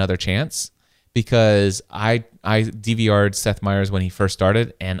another chance, because I DVR'd Seth Meyers when he first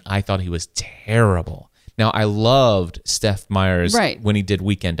started, and I thought he was terrible. Now, I loved Seth Meyers when he did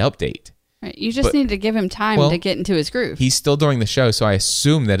Weekend Update, Right. You just need to give him time to get into his groove. He's still doing the show, so I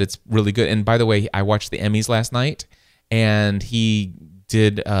assume that it's really good. And by the way, I watched the Emmys last night, and he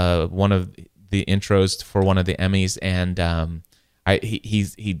did one of the intros for one of the Emmys, and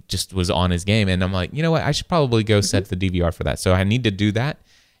he just was on his game. And I'm like, you know what? I should probably go set the DVR for that. So I need to do that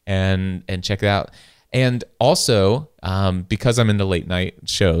and check it out. And also, because I'm into late night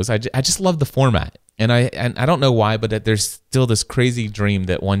shows, I just love the format. And I don't know why, but there's still this crazy dream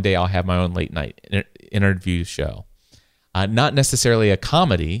that one day I'll have my own late night interview show. Not necessarily a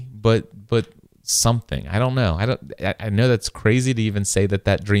comedy, but something. I don't know. I know that's crazy to even say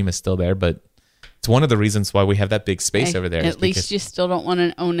that dream is still there, but it's one of the reasons why we have that big space over there. At least you still don't want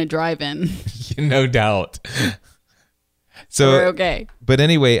to own a drive-in. No doubt. So we're okay. But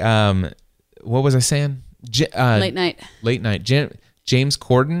anyway, what was I saying? Late night. Late night. James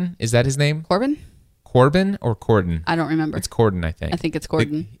Corden, is that his name? Corbin or Corden? I don't remember. It's Corden, I think. I think it's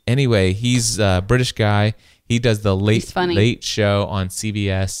Corden. Anyway, he's a British guy. He does the late show on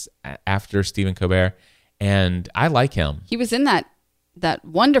CBS after Stephen Colbert, and I like him. He was in that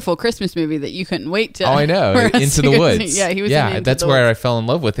wonderful Christmas movie that you couldn't wait to. Oh, I know, Into the Woods. Yeah, he was. Yeah, in that's where I fell in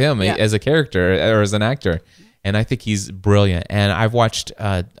love with him as a character or as an actor, and I think he's brilliant. And I've watched.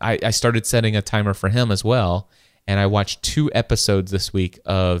 I started setting a timer for him as well, and I watched 2 episodes this week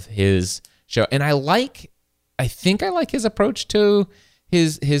of his show, and I think I like his approach to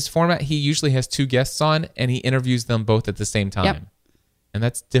his format. He usually has 2 guests on, and he interviews them both at the same time, and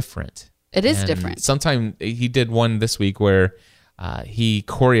that's different. It is different. Sometimes he did one this week where he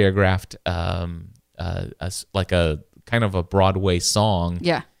choreographed like a kind of a Broadway song,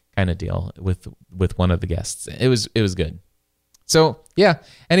 kind of deal with one of the guests. It was good. So, yeah.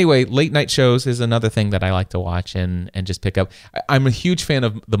 Anyway, late night shows is another thing that I like to watch and just pick up. I'm a huge fan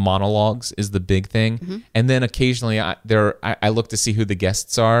of the monologues is the big thing. Mm-hmm. And then occasionally I look to see who the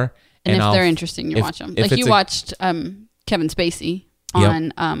guests are. And if they're interesting, you watch them. Like you watched Kevin Spacey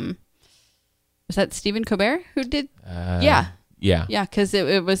on, was that Stephen Colbert who did? Yeah, because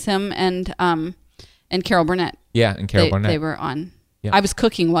it was him and Carol Burnett. Yeah, and Carol Burnett. They were on. Yep. I was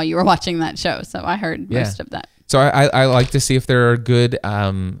cooking while you were watching that show, so I heard most of that. So I like to see if there are good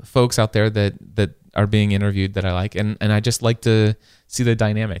folks out there that are being interviewed that I like, and I just like to see the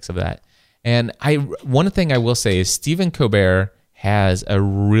dynamics of that. And one thing I will say is Stephen Colbert has a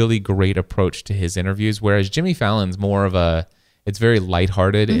really great approach to his interviews, whereas Jimmy Fallon's more of it's very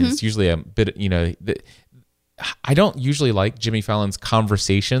lighthearted, and it's usually a bit, I don't usually like Jimmy Fallon's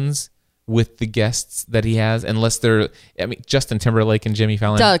conversations with the guests that he has, unless Justin Timberlake and Jimmy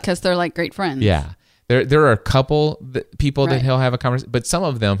Fallon. Duh, because they're like great friends. Yeah. There are a couple people that he'll have a conversation, but some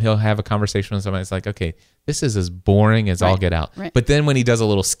of them he'll have a conversation with somebody. It's like, okay, this is as boring as all get out. Right. But then when he does a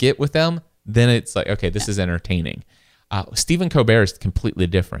little skit with them, then it's like, okay, this is entertaining. Stephen Colbert is completely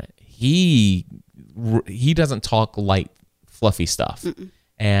different. He doesn't talk light, fluffy stuff,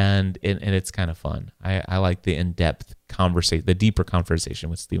 and it's kind of fun. I like the in-depth conversation, the deeper conversation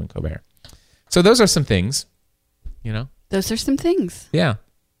with Stephen Colbert. So those are some things, Those are some things. Yeah.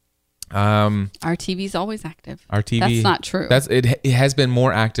 Our TV's always active. Our TV. That's not true. It has been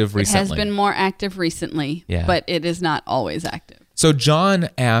more active recently. It has been more active recently, but it is not always active. So John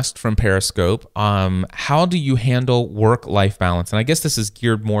asked from Periscope, how do you handle work-life balance? And I guess this is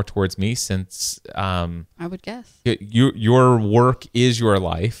geared more towards me since I would guess your work is your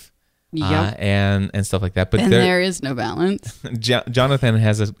life, and stuff like that. But there is no balance. Jonathan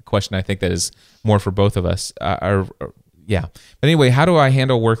has a question I think that is more for both of us. Yeah. But anyway, how do I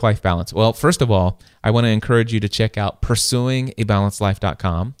handle work-life balance? Well, first of all, I want to encourage you to check out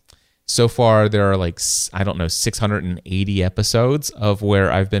pursuingabalancedlife.com. So far, there are 680 episodes of where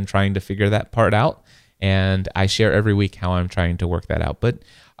I've been trying to figure that part out. And I share every week how I'm trying to work that out. But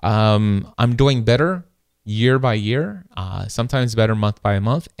I'm doing better year by year, sometimes better month by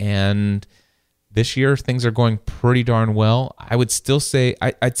month. And this year, things are going pretty darn well. I would still say,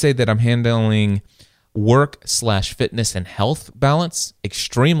 I'd say that I'm handling work/fitness and health balance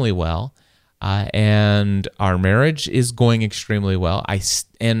extremely well, and our marriage is going extremely well.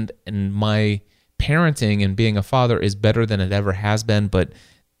 And my parenting and being a father is better than it ever has been, but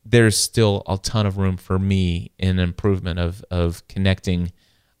there's still a ton of room for me in improvement of connecting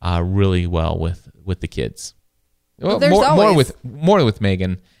really well with the kids. Well, more with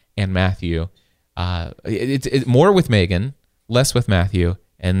Megan and Matthew. It's more with Megan, less with Matthew,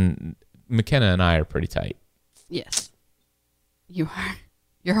 and McKenna and I are pretty tight. Yes. You are.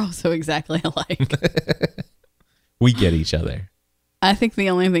 You're also exactly alike. We get each other. I think the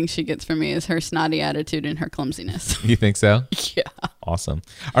only thing she gets from me is her snotty attitude and her clumsiness. You think so? Yeah. Awesome.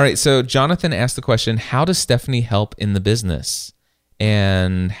 All right. So Jonathan asked the question, how does Stephanie help in the business?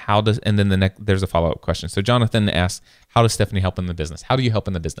 And then there's a follow-up question. So Jonathan asks, how does Stephanie help in the business? How do you help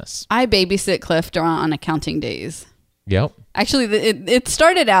in the business? I babysit Cliff on accounting days. Yep. Actually, it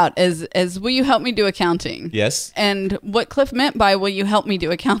started out as will you help me do accounting? Yes. And what Cliff meant by will you help me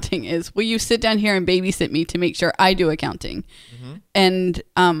do accounting is will you sit down here and babysit me to make sure I do accounting? Mm-hmm. And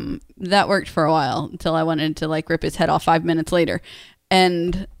that worked for a while until I wanted to like rip his head off 5 minutes later.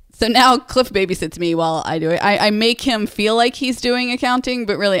 And so now Cliff babysits me while I do it. I make him feel like he's doing accounting,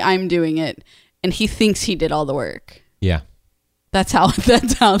 but really I'm doing it. And he thinks he did all the work. Yeah. That's how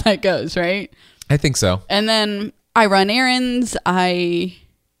that goes, right? I think so. And then I run errands. Yeah,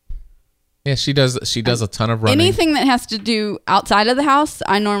 she does a ton of running. Anything that has to do outside of the house,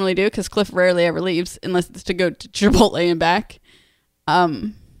 I normally do because Cliff rarely ever leaves unless it's to go to Chipotle and back.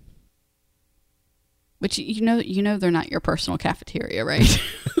 Which you know they're not your personal cafeteria, right?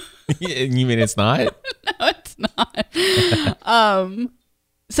 You mean it's not? No, it's not.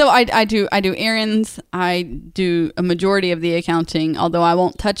 So I do errands. I do a majority of the accounting, although I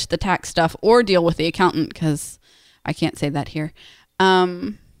won't touch the tax stuff or deal with the accountant because I can't say that here.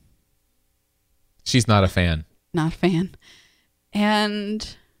 She's not a fan. Not a fan.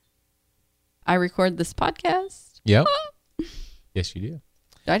 And I record this podcast. Yep. Yes, you do.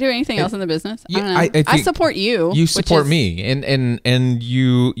 Do I do anything else in the business? Yeah, I don't know. I support you. You support me, and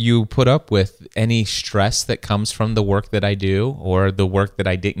you put up with any stress that comes from the work that I do or the work that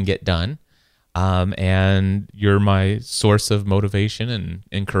I didn't get done. And you're my source of motivation and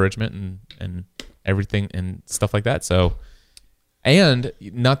encouragement and everything and stuff like that. So, and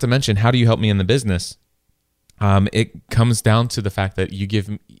not to mention, how do you help me in the business? It comes down to the fact that you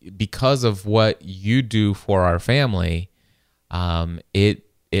give, because of what you do for our family,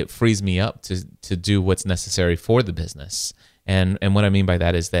 it frees me up to do what's necessary for the business. And what I mean by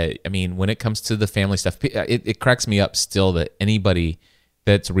that is that, I mean, when it comes to the family stuff, it cracks me up still that anybody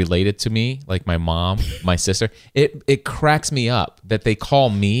that's related to me, like my mom, my sister, it cracks me up that they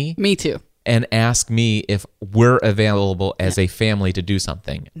call me. Me too. And ask me if we're available as a family to do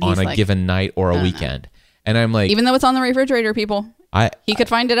something on a given night or a weekend. And I'm like, even though it's on the refrigerator, people, he could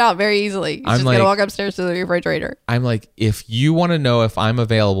find it out very easily. He's just gonna walk upstairs to the refrigerator. I'm like, if you want to know if I'm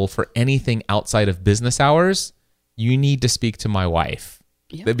available for anything outside of business hours, you need to speak to my wife.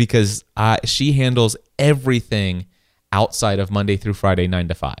 Yep. Because she handles everything outside of Monday through Friday, 9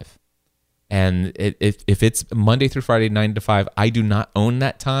 to 5. And if it's Monday through Friday, 9 to 5, I do not own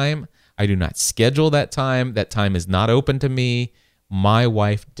that time. I do not schedule that time. That time is not open to me. My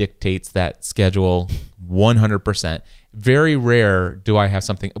wife dictates that schedule 100%. Very rare do I have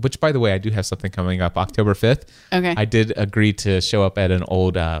something, which, by the way, I do have something coming up October 5th. Okay. I did agree to show up at an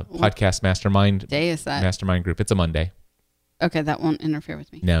old podcast mastermind. What day is that? Mastermind group. It's a Monday. Okay, that won't interfere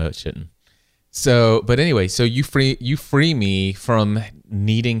with me. No, it shouldn't. So, but anyway, so you free me from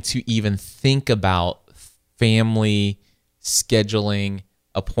needing to even think about family scheduling,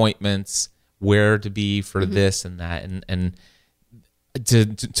 appointments, where to be for this and that, and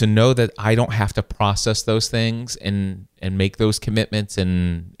to know that I don't have to process those things and make those commitments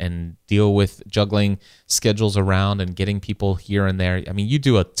and deal with juggling schedules around and getting people here and there. I mean, you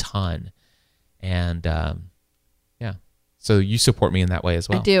do a ton, and yeah, so you support me in that way as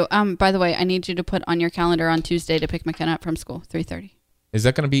well. I do. By the way, I need you to put on your calendar on Tuesday to pick McKenna up from school, 3:30. Is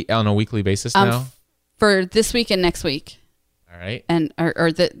that going to be on a weekly basis now? For this week and next week. All right. And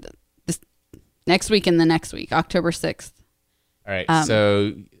or this next week and the next week, October 6th. All right.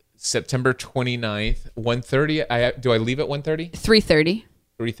 So September 29th, 1:30. Do I leave at 1:30? 3:30.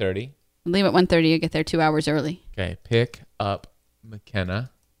 3:30. Leave at 1:30. You get there 2 hours early. Okay. Pick up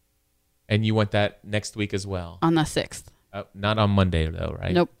McKenna. And you want that next week as well? On the 6th. Not on Monday, though,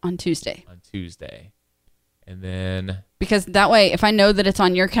 right? Nope. On Tuesday. On Tuesday. And then... Because that way, if I know that it's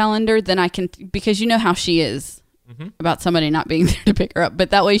on your calendar, then I can... Because you know how she is about somebody not being there to pick her up. But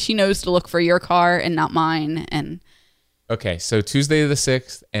that way she knows to look for your car and not mine. And okay, so Tuesday the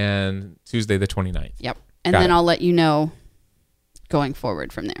 6th and Tuesday the 29th. Yep. And then I'll let you know going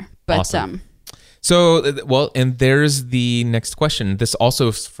forward from there. But awesome. So, well, and there's the next question. This also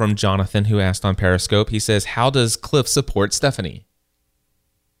is from Jonathan, who asked on Periscope. He says, how does Cliff support Stephanie?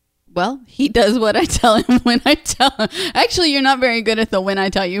 Well, he does what I tell him when I tell him. Actually, you're not very good at the when I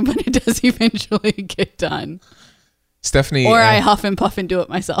tell you, but it does eventually get done. Stephanie... Or I huff and puff and do it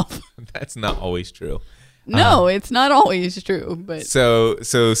myself. That's not always true. No, it's not always true. But So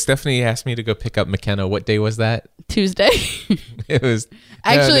Stephanie asked me to go pick up McKenna. What day was that? Tuesday. It was...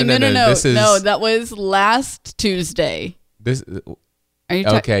 Actually, no. This is, no, that was last Tuesday. This... Are you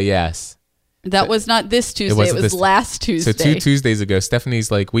okay, yes. That was not this Tuesday. It was last Tuesday. So 2 Tuesdays ago, Stephanie's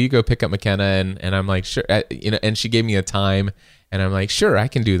like, will you go pick up McKenna? And I'm like, sure. And she gave me a time. And I'm like, sure, I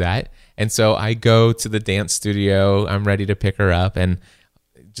can do that. And so I go to the dance studio. I'm ready to pick her up. And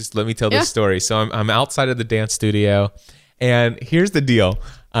just let me tell this story. So I'm outside of the dance studio. And here's the deal.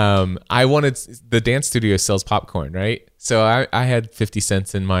 The dance studio sells popcorn, right? So I had 50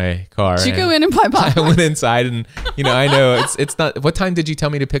 cents in my car. Did you go in and buy popcorn? I went inside and, I know it's not, what time did you tell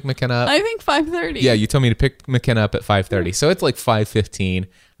me to pick McKenna up? I think 5:30. Yeah, you told me to pick McKenna up at 5:30. So it's like 5:15.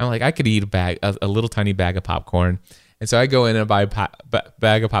 I'm like, I could eat a little tiny bag of popcorn. And so I go in and buy a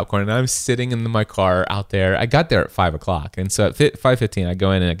bag of popcorn, and I'm sitting in my car out there. I got there at 5 o'clock. And so at 5:15, I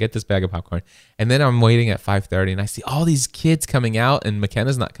go in and I get this bag of popcorn. And then I'm waiting at 5:30, and I see all these kids coming out, and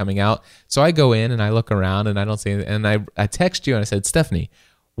McKenna's not coming out. So I go in and I look around, and I don't see anything. And I text you, and I said, Stephanie,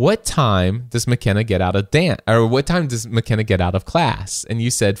 what time does McKenna get out of dance? Or what time does McKenna get out of class? And you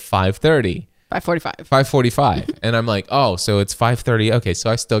said 5:30. 5:45. 5:45. And I'm like, oh, so it's 5:30. Okay,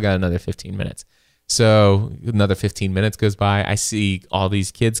 so I still got another 15 minutes. So another 15 minutes goes by. I see all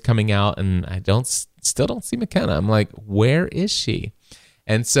these kids coming out, and I still don't see McKenna. I'm like, where is she?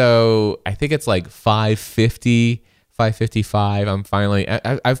 And so I think it's like 5:50, 5:55. I'm finally,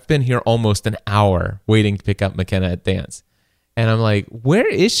 I've been here almost an hour waiting to pick up McKenna at dance. And I'm like, where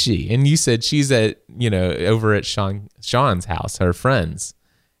is she? And you said she's at, over at Sean's house, her friends.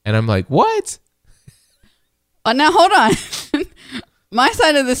 And I'm like, what? Now hold on. My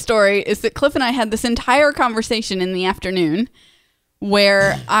side of the story is that Cliff and I had this entire conversation in the afternoon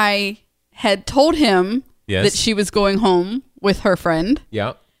where I had told him that she was going home with her friend.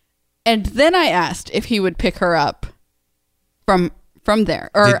 Yeah. And then I asked if he would pick her up from there.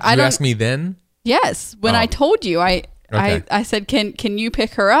 Or Did you ask me then? Yes. When I told you, I said, can you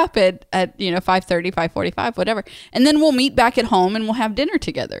pick her up at 5:30, 5:45, whatever. And then we'll meet back at home and we'll have dinner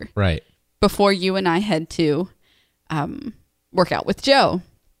together. Right. Before you and I head to work out with Joe.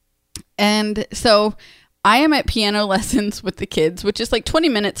 And so I am at piano lessons with the kids, which is like 20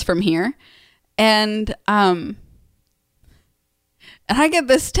 minutes from here. And I get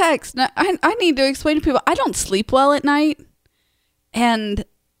this text. Now, I need to explain to people, I don't sleep well at night. And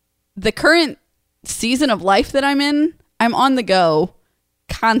the current season of life that I'm in, I'm on the go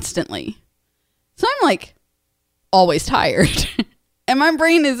constantly. So I'm like always tired. And my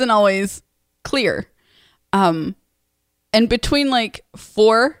brain isn't always clear. And between like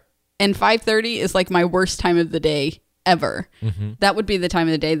 4 and 5:30 is like my worst time of the day ever. Mm-hmm. That would be the time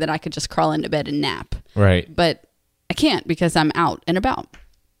of the day that I could just crawl into bed and nap. Right. But I can't because I'm out and about.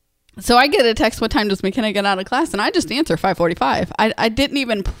 So I get a text, what time does McKenna get out of class? And I just answer 5:45. I didn't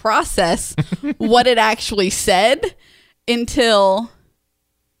even process what it actually said until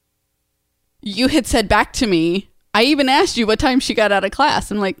you had said back to me. I even asked you what time she got out of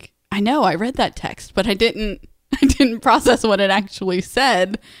class. I'm like, I know, I read that text, but I didn't process what it actually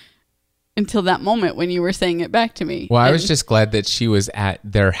said until that moment when you were saying it back to me. Well, I was just glad that she was at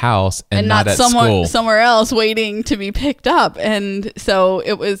their house and not at school. Somewhere else waiting to be picked up. And so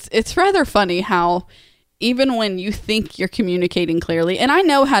it's rather funny how even when you think you're communicating clearly, and I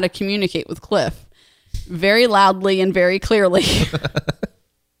know how to communicate with Cliff very loudly and very clearly.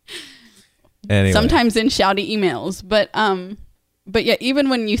 Anyway. Sometimes in shouty emails, but yeah, even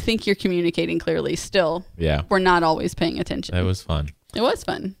when you think you're communicating clearly, still, we're not always paying attention. It was fun. It was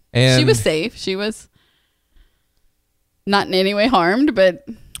fun. And she was safe. She was not in any way harmed, but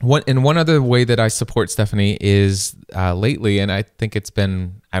one other way that I support Stephanie is lately, and I think it's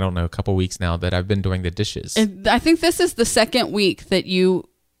been, I don't know, a couple weeks now that I've been doing the dishes. And I think this is the second week that you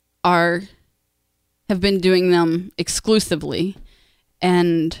have been doing them exclusively,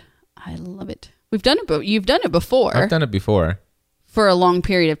 and I love it. We've done it, but you've done it before. I've done it before for a long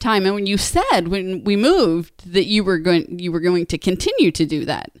period of time. And when you said when we moved that you were going to continue to do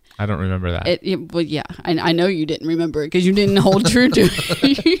that, I don't remember that. Well, yeah, I know you didn't remember it because you didn't hold true to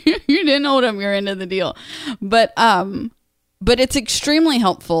it. You didn't hold up your end of the deal, but it's extremely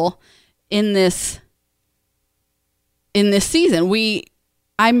helpful in this season.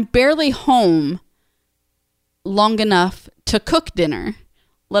 I'm barely home long enough to cook dinner.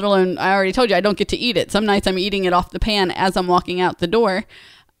 Let alone, I already told you, I don't get to eat it. Some nights I'm eating it off the pan as I'm walking out the door.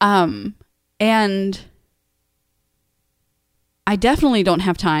 And I definitely don't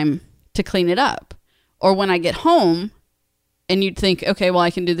have time to clean it up. Or when I get home and you'd think, okay, well,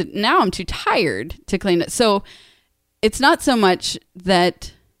 I can do that. Now I'm too tired to clean it. So it's not so much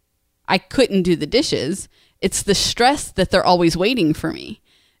that I couldn't do the dishes. It's the stress that they're always waiting for me.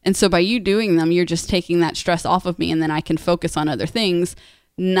 And so by you doing them, you're just taking that stress off of me, and then I can focus on other things,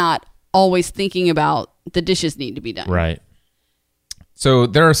 not always thinking about the dishes need to be done. Right. So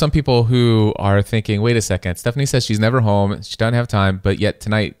there are some people who are thinking, wait a second, Stephanie says she's never home, she doesn't have time, but yet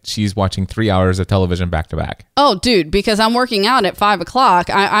tonight she's watching 3 hours of television back to back. Oh, dude, because I'm working out at 5 o'clock.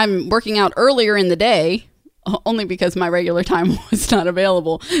 I'm working out earlier in the day, only because my regular time was not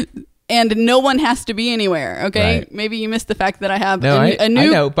available. And no one has to be anywhere, okay? Right. Maybe you missed the fact that I have I a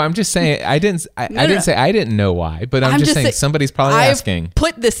new... know, but I'm just saying, I didn't say I didn't know why, but I'm just saying somebody's probably asking. I've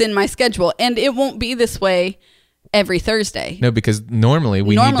put this in my schedule, and it won't be this way every Thursday. No, because normally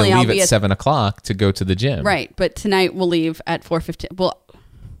we need to leave at 7 o'clock to go to the gym. Right, but tonight we'll leave at 4:15. Well,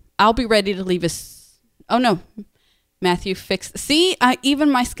 I'll be ready to leave as... Oh, no. Matthew fixed... See, even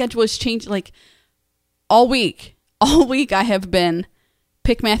my schedule has changed, like, all week. All week I have been...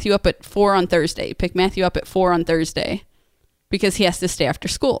 Pick Matthew up at 4 on Thursday. Pick Matthew up at 4 on Thursday. Because he has to stay after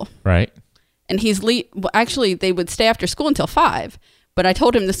school. Right. And actually, they would stay after school until 5. But I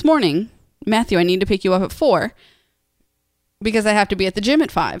told him this morning, Matthew, I need to pick you up at 4. Because I have to be at the gym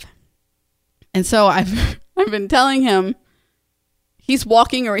at 5. And so I've been telling him, he's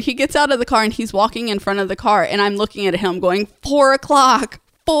walking, or he gets out of the car and he's walking in front of the car. And I'm looking at him going, 4 o'clock.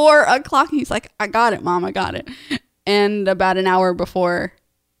 4 o'clock. And he's like, I got it, Mom, I got it. And about an hour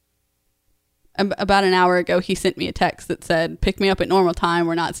ago, he sent me a text that said, pick me up at normal time.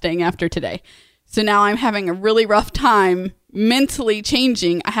 We're not staying after today. So now I'm having a really rough time mentally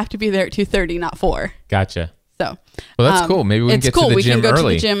changing. I have to be there at 2:30, not 4. Gotcha. So, well, that's cool. Maybe we can get to the gym early. We can go to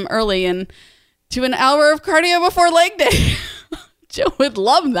the gym early and do an hour of cardio before leg day. Joe would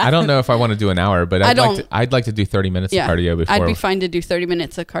love that. I don't know if I want to do an hour, but I'd like to do 30 minutes of cardio before. I'd be fine to do 30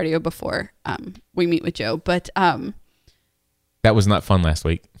 minutes of cardio before we meet with Joe. But that was not fun last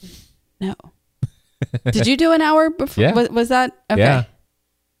week. No. Did you do an hour before? Yeah. Was that okay? Yeah.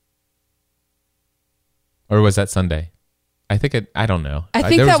 Or was that Sunday? I think I don't know. I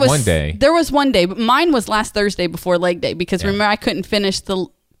think there was one day. There was one day, but mine was last Thursday before leg day because remember I couldn't finish the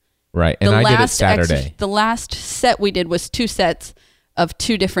right, and I did it Saturday. The last set we did was 2 sets of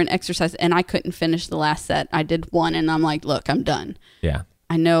 2 different exercises, and I couldn't finish the last set. I did one, and I'm like, look, I'm done. Yeah.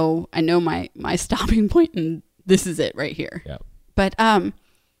 I know my stopping point, and this is it right here. Yeah. But all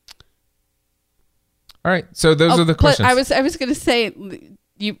right. So those are the questions. I was going to say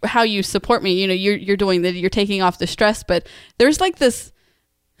how you support me. You know, you're doing that. You're taking off the stress, but there's like this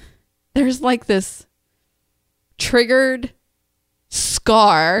triggered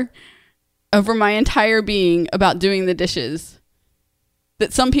scar over my entire being about doing the dishes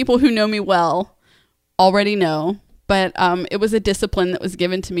that some people who know me well already know. But it was a discipline that was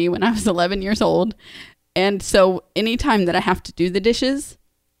given to me when I was 11 years old. And so anytime that I have to do the dishes,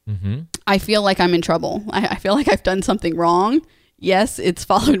 I feel like I'm in trouble. I feel like I've done something wrong. Yes, it's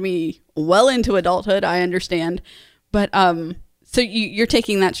followed me well into adulthood. I understand. But so you're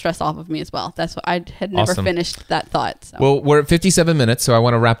taking that stress off of me as well. That's what I had never finished that thought. So. Well, we're at 57 minutes, so I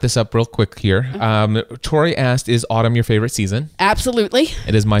want to wrap this up real quick here. Tori asked, is autumn your favorite season? Absolutely.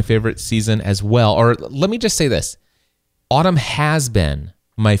 It is my favorite season as well. Or let me just say this. Autumn has been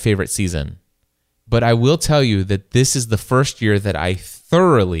my favorite season. But I will tell you that this is the first year that I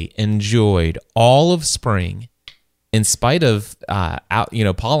thoroughly enjoyed all of spring in spite of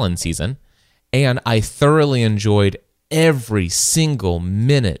pollen season. And I thoroughly enjoyed every single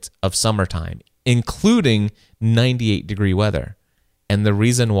minute of summertime, including 98-degree weather. And the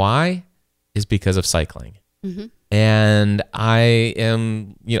reason why is because of cycling. Mm-hmm. And I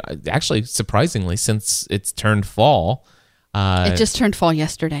am, actually surprisingly, since it's turned fall. It just turned fall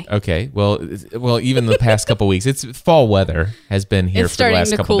yesterday. Okay. Well, even the past couple weeks, it's fall weather has been here for the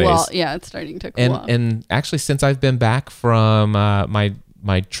last couple days. It's starting to cool off. And actually, since I've been back from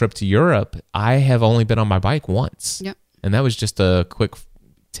my trip to Europe, I have only been on my bike once. Yep. And that was just a quick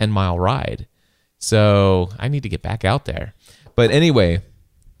 10-mile ride. So I need to get back out there. But anyway,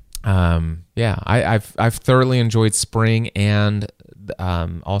 I've thoroughly enjoyed spring and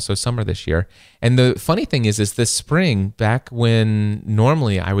also summer this year. And the funny thing is this spring, back when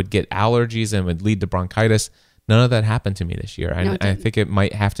normally I would get allergies and would lead to bronchitis, none of that happened to me this year. I think it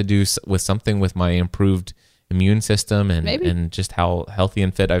might have to do with something with my improved immune system and just how healthy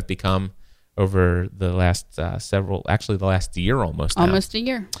and fit I've become over the last the last year almost now. Almost a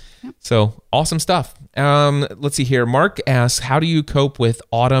year. Yep. So awesome stuff. Let's see here. Mark asks, how do you cope with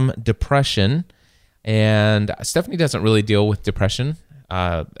autumn depression? And Stephanie doesn't really deal with depression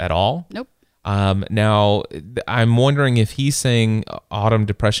at all. Nope. Now, I'm wondering if he's saying autumn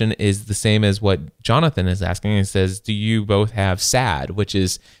depression is the same as what Jonathan is asking. He says, do you both have SAD, which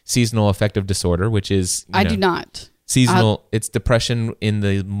is seasonal affective disorder, which is... I do not. Seasonal, it's depression in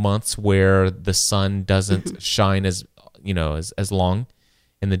the months where the sun doesn't shine as long.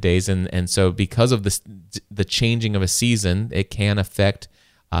 in the days, and so because of the changing of a season, it can affect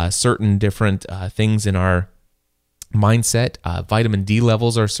certain different things in our mindset. Vitamin D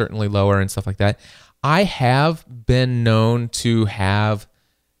levels are certainly lower and stuff like that. I have been known to have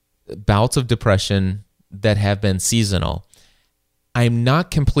bouts of depression that have been seasonal. I'm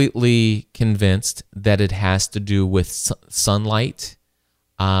not completely convinced that it has to do with sunlight.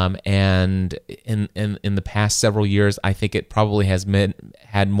 And in the past several years, I think it probably has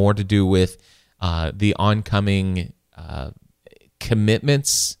had more to do with the oncoming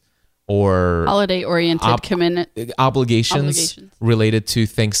commitments or holiday-oriented obligations related to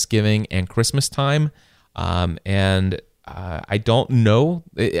Thanksgiving and Christmas time. And I don't know.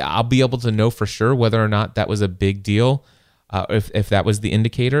 I'll be able to know for sure whether or not that was a big deal, if that was the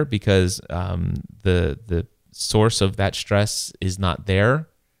indicator, because the source of that stress is not there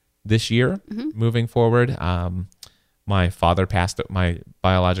this year. Moving forward. My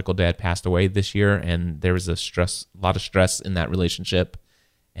biological dad passed away this year, and there was a lot of stress in that relationship.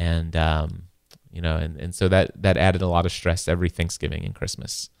 And, and so that added a lot of stress every Thanksgiving and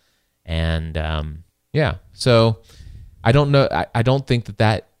Christmas. And, so I don't know. I don't think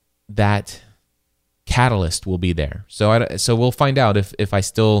that catalyst will be there. So we'll find out if I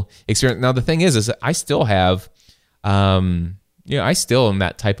still experience. Now, the thing is I still have, I still am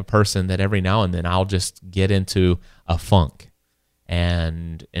that type of person that every now and then I'll just get into a funk,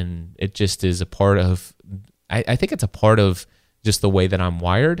 and it just is a part of, I think it's a part of just the way that I'm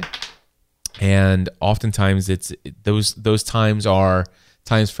wired. And oftentimes those times are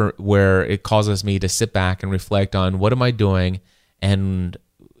times where it causes me to sit back and reflect on what am I doing, and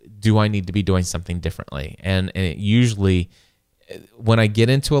do I need to be doing something differently? And it usually, when I get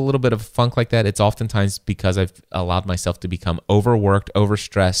into a little bit of funk like that, it's oftentimes because I've allowed myself to become overworked,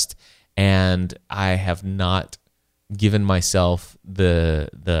 overstressed, and I have not given myself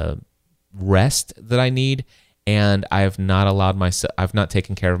the rest that I need, and I've not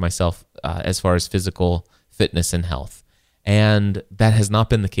taken care of myself as far as physical fitness and health. And that has not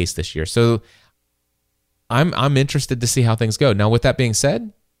been the case this year. So I'm interested to see how things go. Now, with that being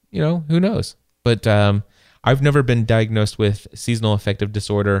said, who knows? But I've never been diagnosed with seasonal affective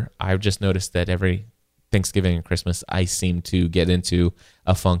disorder. I've just noticed that every Thanksgiving and Christmas, I seem to get into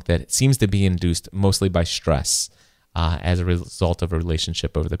a funk that seems to be induced mostly by stress as a result of a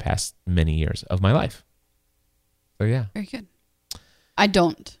relationship over the past many years of my life. So, yeah. Very good. I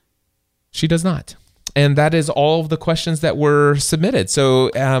don't. She does not. And that is all of the questions that were submitted. So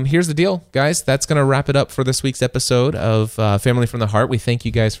here's the deal, guys. That's going to wrap it up for this week's episode of Family from the Heart. We thank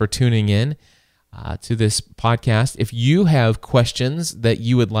you guys for tuning in to this podcast. If you have questions that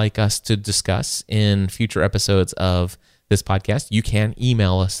you would like us to discuss in future episodes of this podcast, you can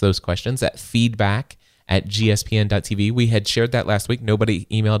email us those questions at feedback@gspn.tv. We had shared that last week. Nobody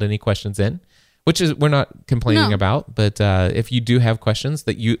emailed any questions in, which is we're not complaining about. But if you do have questions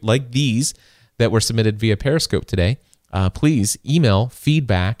that you like these that were submitted via Periscope today, please email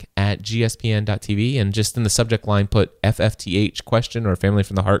feedback@gspn.tv, and just in the subject line put FFTH question or Family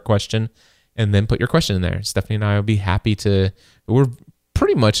from the Heart question, and then put your question in there. Stephanie and I will be happy we're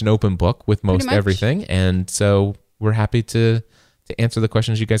pretty much an open book with most everything, and so we're happy to answer the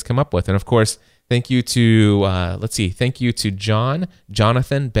questions you guys come up with. And of course, thank you to John,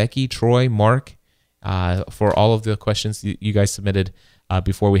 Jonathan, Becky, Troy, Mark, for all of the questions you guys submitted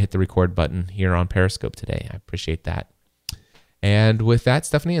before we hit the record button here on Periscope today. I appreciate that. And with that,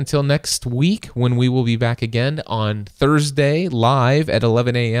 Stephanie, until next week, when we will be back again on Thursday live at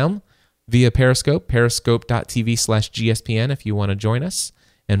 11 a.m. via Periscope, periscope.tv/GSPN if you want to join us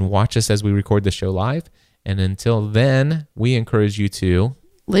and watch us as we record the show live. And until then, we encourage you to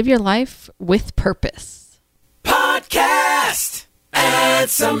live your life with purpose. Podcast. Add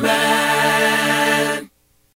some